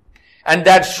it. And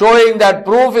that showing, that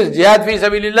proof is jihad fi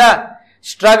sabilillah.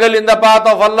 Struggle in the path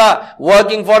of Allah,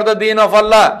 working for the deen of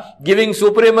Allah, giving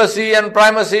supremacy and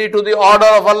primacy to the order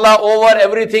of Allah over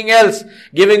everything else,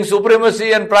 giving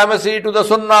supremacy and primacy to the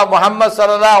sunnah of Muhammad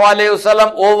sallallahu alayhi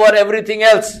wasallam over everything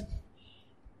else.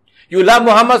 You love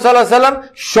Muhammad sallallahu alayhi wasallam?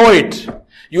 Show it.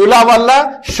 You love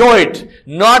Allah? Show it.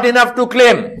 Not enough to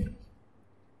claim.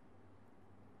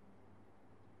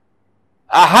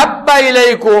 Ahabba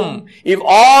ilaykum. If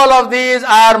all of these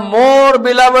are more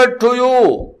beloved to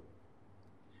you,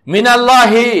 min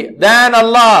Allahi, than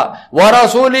Allah, wa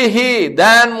rasulihi,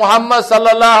 than Muhammad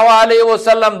sallallahu alayhi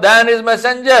wasallam, than his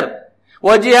messenger,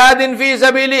 wa jihadin fi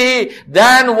sabilihi,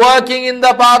 than working in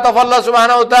the path of Allah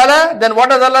subhanahu wa ta'ala, then what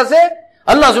does Allah say?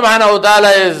 Allah subhanahu wa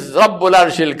ta'ala is Rabbul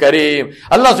Arshil Kareem.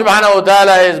 Allah subhanahu wa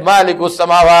ta'ala is Malikus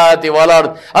Samawati wal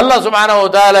Ard. Allah subhanahu wa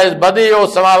ta'ala is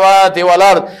Badi'us Samawati wal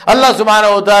Ard. Allah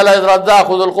subhanahu wa ta'ala is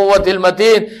Razzaqul Quwwatil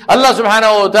Mateen. Allah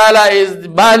subhanahu wa ta'ala is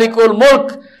Malikul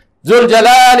Mulk, Zul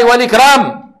Jalali wal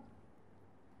Ikram.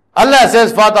 Allah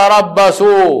says,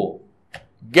 Fatarabbasu.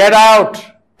 Get out.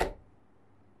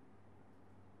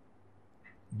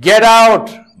 Get out.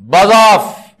 Buzz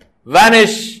off.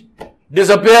 Vanish.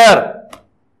 Disappear.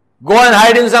 Go and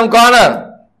hide in some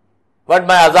corner. But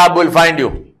my azab will find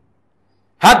you.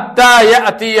 Hatta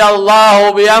ya'ti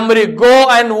Allahu bi amri. Go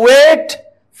and wait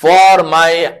for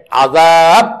my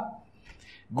azab.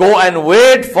 Go and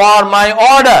wait for my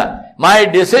order, my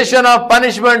decision of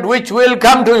punishment which will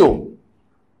come to you.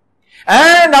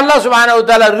 And Allah subhanahu wa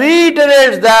ta'ala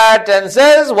reiterates that and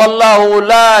says, Wallahu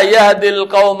la yahdil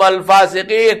qawmal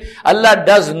fasiqeen. Allah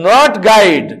does not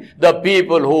guide the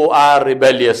people who are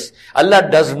rebellious. Allah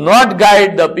does not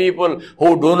guide the people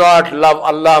who do not love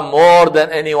Allah more than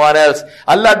anyone else.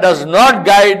 Allah does not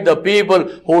guide the people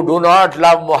who do not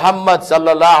love Muhammad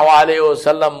sallallahu alayhi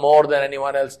wasallam more than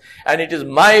anyone else. And it is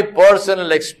my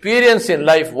personal experience in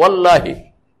life, wallahi.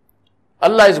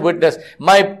 Allah is witness.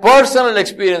 My personal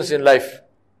experience in life.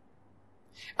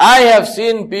 I have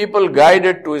seen people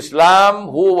guided to Islam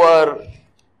who were,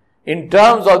 in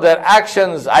terms of their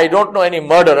actions, I don't know any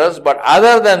murderers, but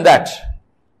other than that,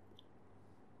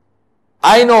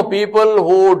 I know people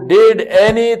who did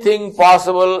anything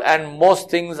possible and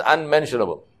most things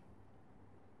unmentionable.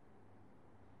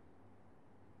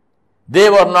 They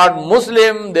were not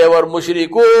Muslim, they were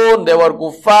mushrikun, they were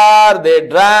kuffar, they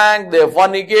drank, they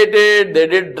fornicated, they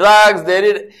did drugs,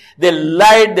 they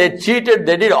lied, they cheated,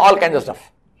 they did all kinds of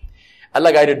stuff.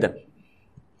 Allah guided them.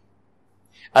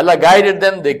 Allah guided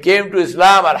them, they came to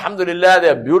Islam, alhamdulillah, they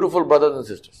are beautiful brothers and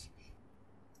sisters.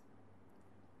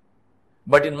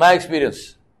 But in my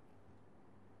experience,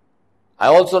 I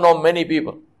also know many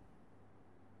people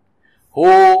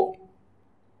who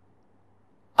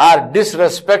are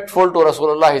disrespectful to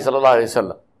Rasulullah sallallahu alaihi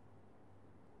wasallam,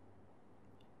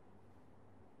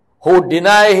 who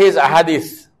deny his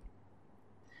ahadith,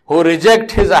 who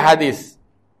reject his ahadith,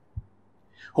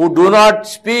 who do not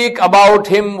speak about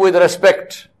him with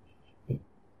respect,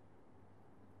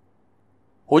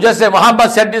 who just say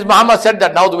Muhammad said this, Muhammad said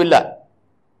that, na'udhu billah.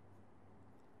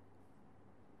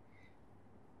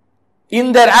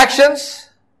 In their actions,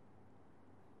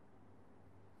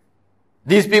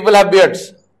 these people have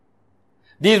beards.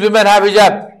 These women have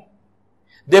hijab.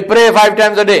 They pray 5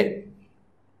 times a day.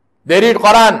 They read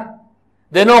Quran.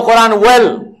 They know Quran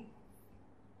well.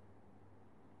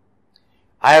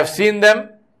 I have seen them.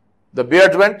 The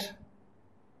beards went.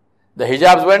 The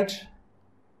hijabs went.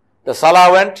 The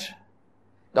salah went.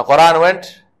 The Quran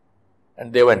went.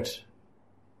 And they went.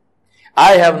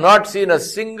 I have not seen a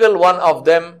single one of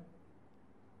them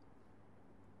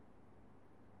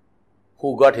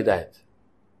who got hidayat.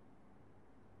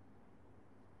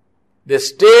 They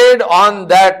stayed on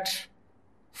that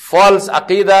false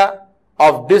aqidah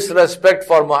of disrespect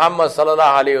for Muhammad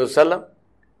sallallahu alayhi wasallam,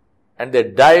 and they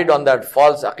died on that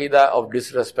false aqidah of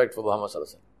disrespect for Muhammad sallallahu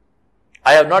alayhi wasallam.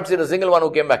 I have not seen a single one who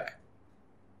came back.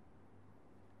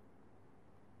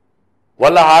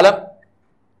 Wallah alam,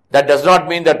 that does not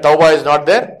mean that tawbah is not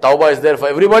there. Tawbah is there for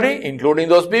everybody, including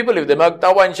those people. If they make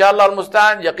tawbah, inshallah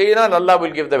al-musta'an, yaqeenan, Allah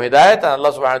will give them hidayat, and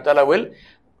Allah subhanahu wa ta'ala will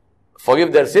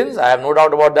forgive their sins. I have no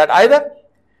doubt about that either.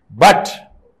 But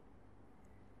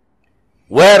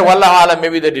where, wallahu alam,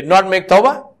 maybe they did not make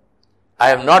tawbah, I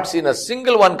have not seen a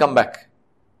single one come back.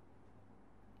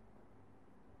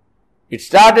 It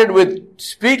started with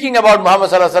speaking about Muhammad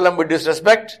sallallahu alaihi wasallam with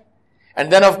disrespect.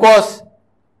 And then of course,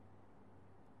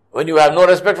 when you have no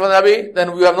respect for the Nabi,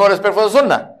 then you have no respect for the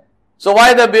Sunnah. So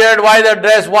why the beard, why the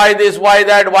dress, why this, why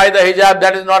that, why the hijab,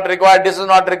 that is not required, this is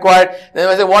not required. Then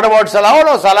I say, what about salah? Oh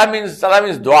no, salah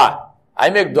means dua. I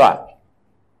make dua.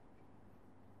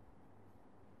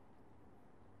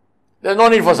 There is no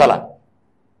need for salah.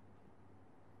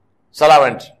 Salah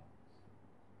went.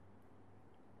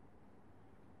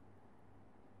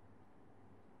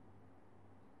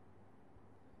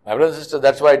 My brothers and sisters,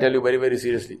 that's why I tell you very, very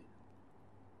seriously.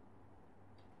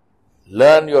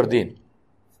 Learn your deen.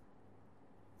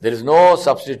 There is no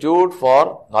substitute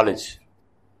for knowledge.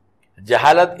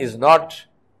 Jahalat is not,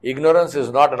 ignorance is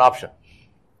not an option.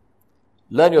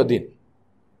 Learn your deen.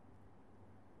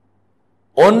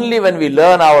 Only when we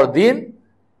learn our deen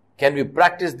can we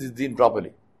practice this deen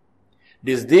properly.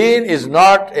 This deen is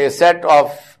not a set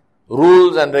of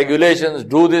rules and regulations,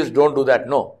 do this, don't do that.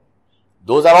 No.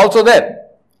 Those are also there.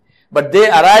 But they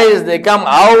arise, they come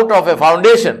out of a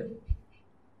foundation.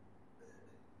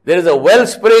 There is a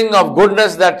wellspring of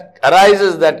goodness that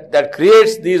arises, that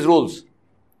creates these rules.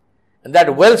 And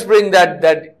that wellspring,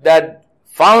 that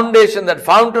foundation, that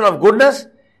fountain of goodness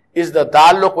is the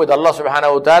ta'alluq with Allah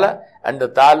subhanahu wa ta'ala and the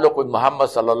ta'alluq with Muhammad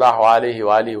sallallahu alayhi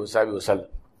wa alihi wa sallam.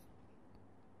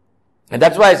 And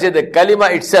that's why I say the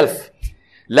kalima itself,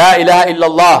 La ilaha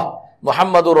illallah,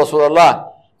 Muhammadur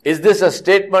Rasulullah, is this a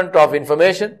statement of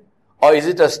information or is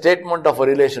it a statement of a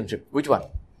relationship? Which one?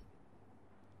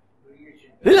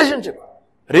 Relationship.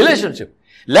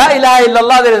 La ilaha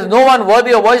illallah, there is no one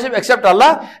worthy of worship except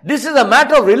Allah. This is a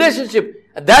matter of relationship.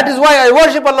 That is why I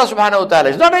worship Allah subhanahu wa ta'ala.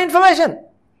 It's not an information.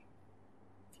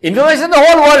 Information the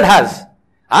whole world has.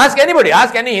 Ask anybody,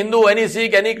 ask any Hindu, any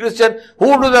Sikh, any Christian,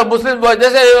 who do the Muslims worship? They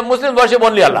say Muslims worship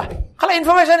only Allah.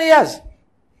 Information he has.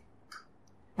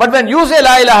 But when you say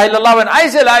La ilaha illallah, when I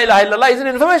say La ilaha illallah, is it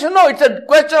information? No, it's a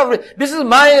question of, this is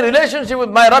my relationship with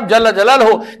my Rabb Jalla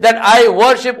Jalaluhu, that I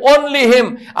worship only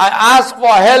Him. I ask for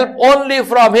help only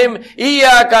from Him.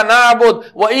 Iyaka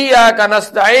na'bud wa iyaka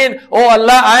nasta'in. Oh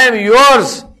Allah, I am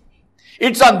yours.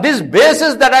 It's on this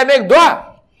basis that I make dua.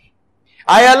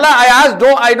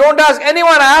 I don't ask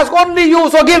anyone, I ask only you,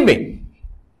 so give me.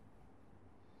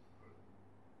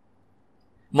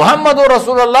 Muhammadur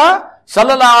Rasulullah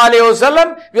sallallahu alayhi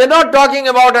wasallam, we are not talking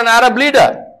about an Arab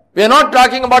leader. We are not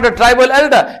talking about a tribal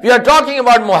elder. We are talking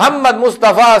about Muhammad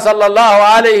Mustafa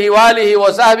sallallahu alayhi wa alihi wa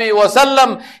sahbihi wa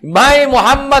sallam. My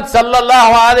Muhammad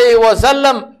sallallahu alayhi wa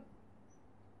sallam,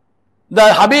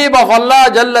 the Habib of Allah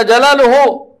Jalla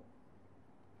Jalaluhu.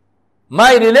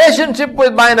 My relationship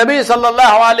with my Nabi sallallahu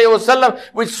alayhi wa sallam,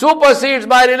 which supersedes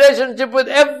my relationship with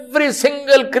every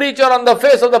single creature on the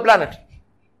face of the planet.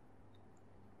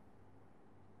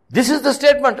 This is the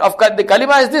statement of the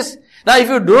kalima is this. Now if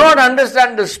you do not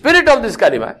understand the spirit of this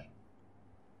kalima,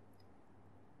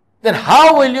 then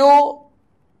how will you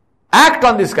act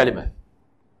on this kalima?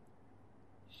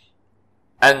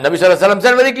 And Nabi sallallahu alayhi wa sallam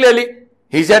said very clearly,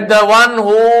 he said the one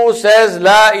who says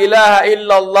La ilaha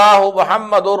illallah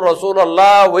Muhammadur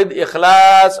Rasulullah with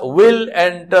ikhlas will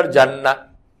enter Jannah.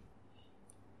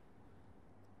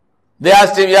 They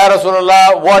asked him, Ya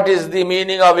Rasulullah, what is the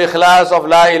meaning of ikhlas of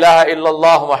La ilaha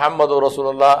illallah Muhammadur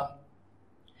Rasulullah?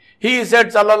 He said,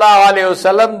 sallallahu alayhi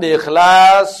wasallam, the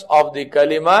ikhlas of the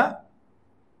kalima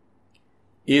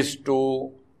is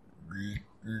to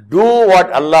do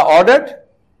what Allah ordered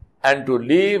and to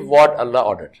leave what Allah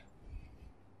ordered.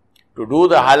 To do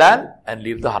the halal and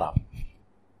leave the haram.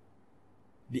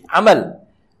 The amal.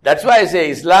 That's why I say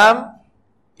Islam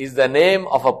is the name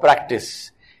of a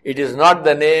practice. It is not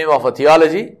the name of a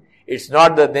theology. It's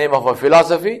not the name of a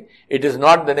philosophy. It is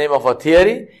not the name of a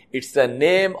theory. It's the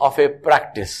name of a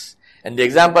practice. And the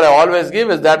example I always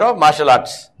give is that of martial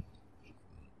arts.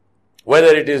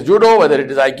 Whether it is judo, whether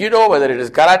it is aikido, whether it is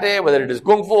karate, whether it is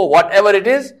kung fu, whatever it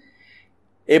is,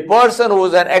 a person who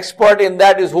is an expert in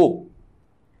that is who?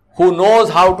 Who knows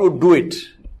how to do it,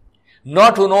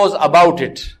 not who knows about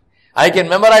it. I can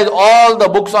memorize all the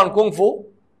books on Kung Fu.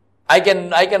 I can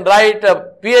write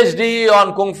a PhD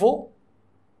on Kung Fu.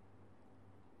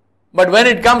 But when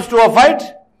it comes to a fight,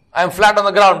 I am flat on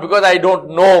the ground because I don't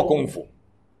know Kung Fu.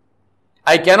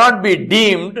 I cannot be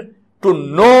deemed to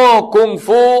know Kung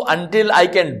Fu until I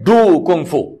can do Kung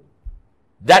Fu.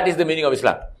 That is the meaning of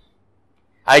Islam.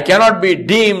 I cannot be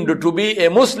deemed to be a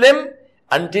Muslim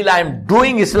until I am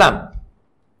doing Islam.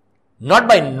 Not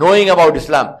by knowing about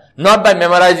Islam, not by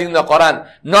memorizing the Quran,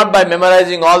 not by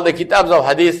memorizing all the kitabs of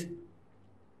hadith.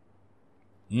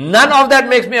 None of that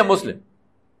makes me a Muslim.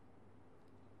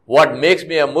 What makes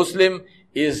me a Muslim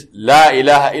is La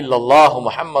ilaha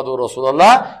illallah Muhammadur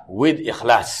Rasulullah with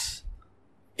ikhlas.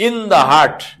 In the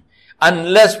heart.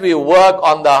 Unless we work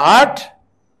on the heart,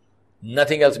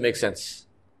 nothing else makes sense.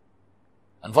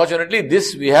 Unfortunately,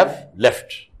 this we have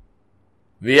left.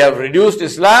 We have reduced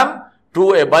Islam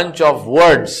to a bunch of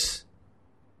words,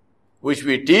 which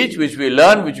we teach, which we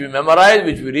learn, which we memorize,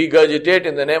 which we regurgitate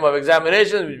in the name of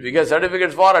examinations, which we get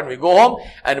certificates for, and we go home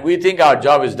and we think our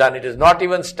job is done. It is not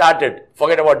even started.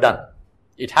 Forget about done.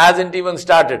 It hasn't even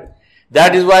started.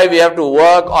 That is why we have to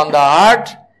work on the heart,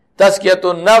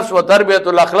 Tazkiyatun Nafs wa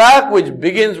Tarbiyatul Akhlaq, which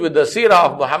begins with the seerah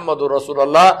of Muhammadur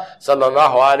Rasulullah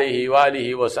sallallahu alayhi wa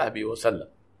alihi wa sahbihi wa sallam.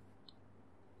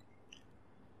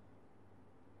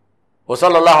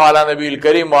 وصلى الله على نبي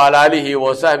الكريم وعلى آله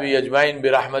وصحبه أجمعين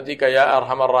برحمتك يا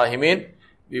أرحم الراحمين.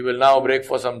 We will now break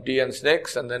for some tea and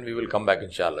snacks and then we will come back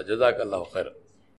inshallah. Jazakallahu khairan.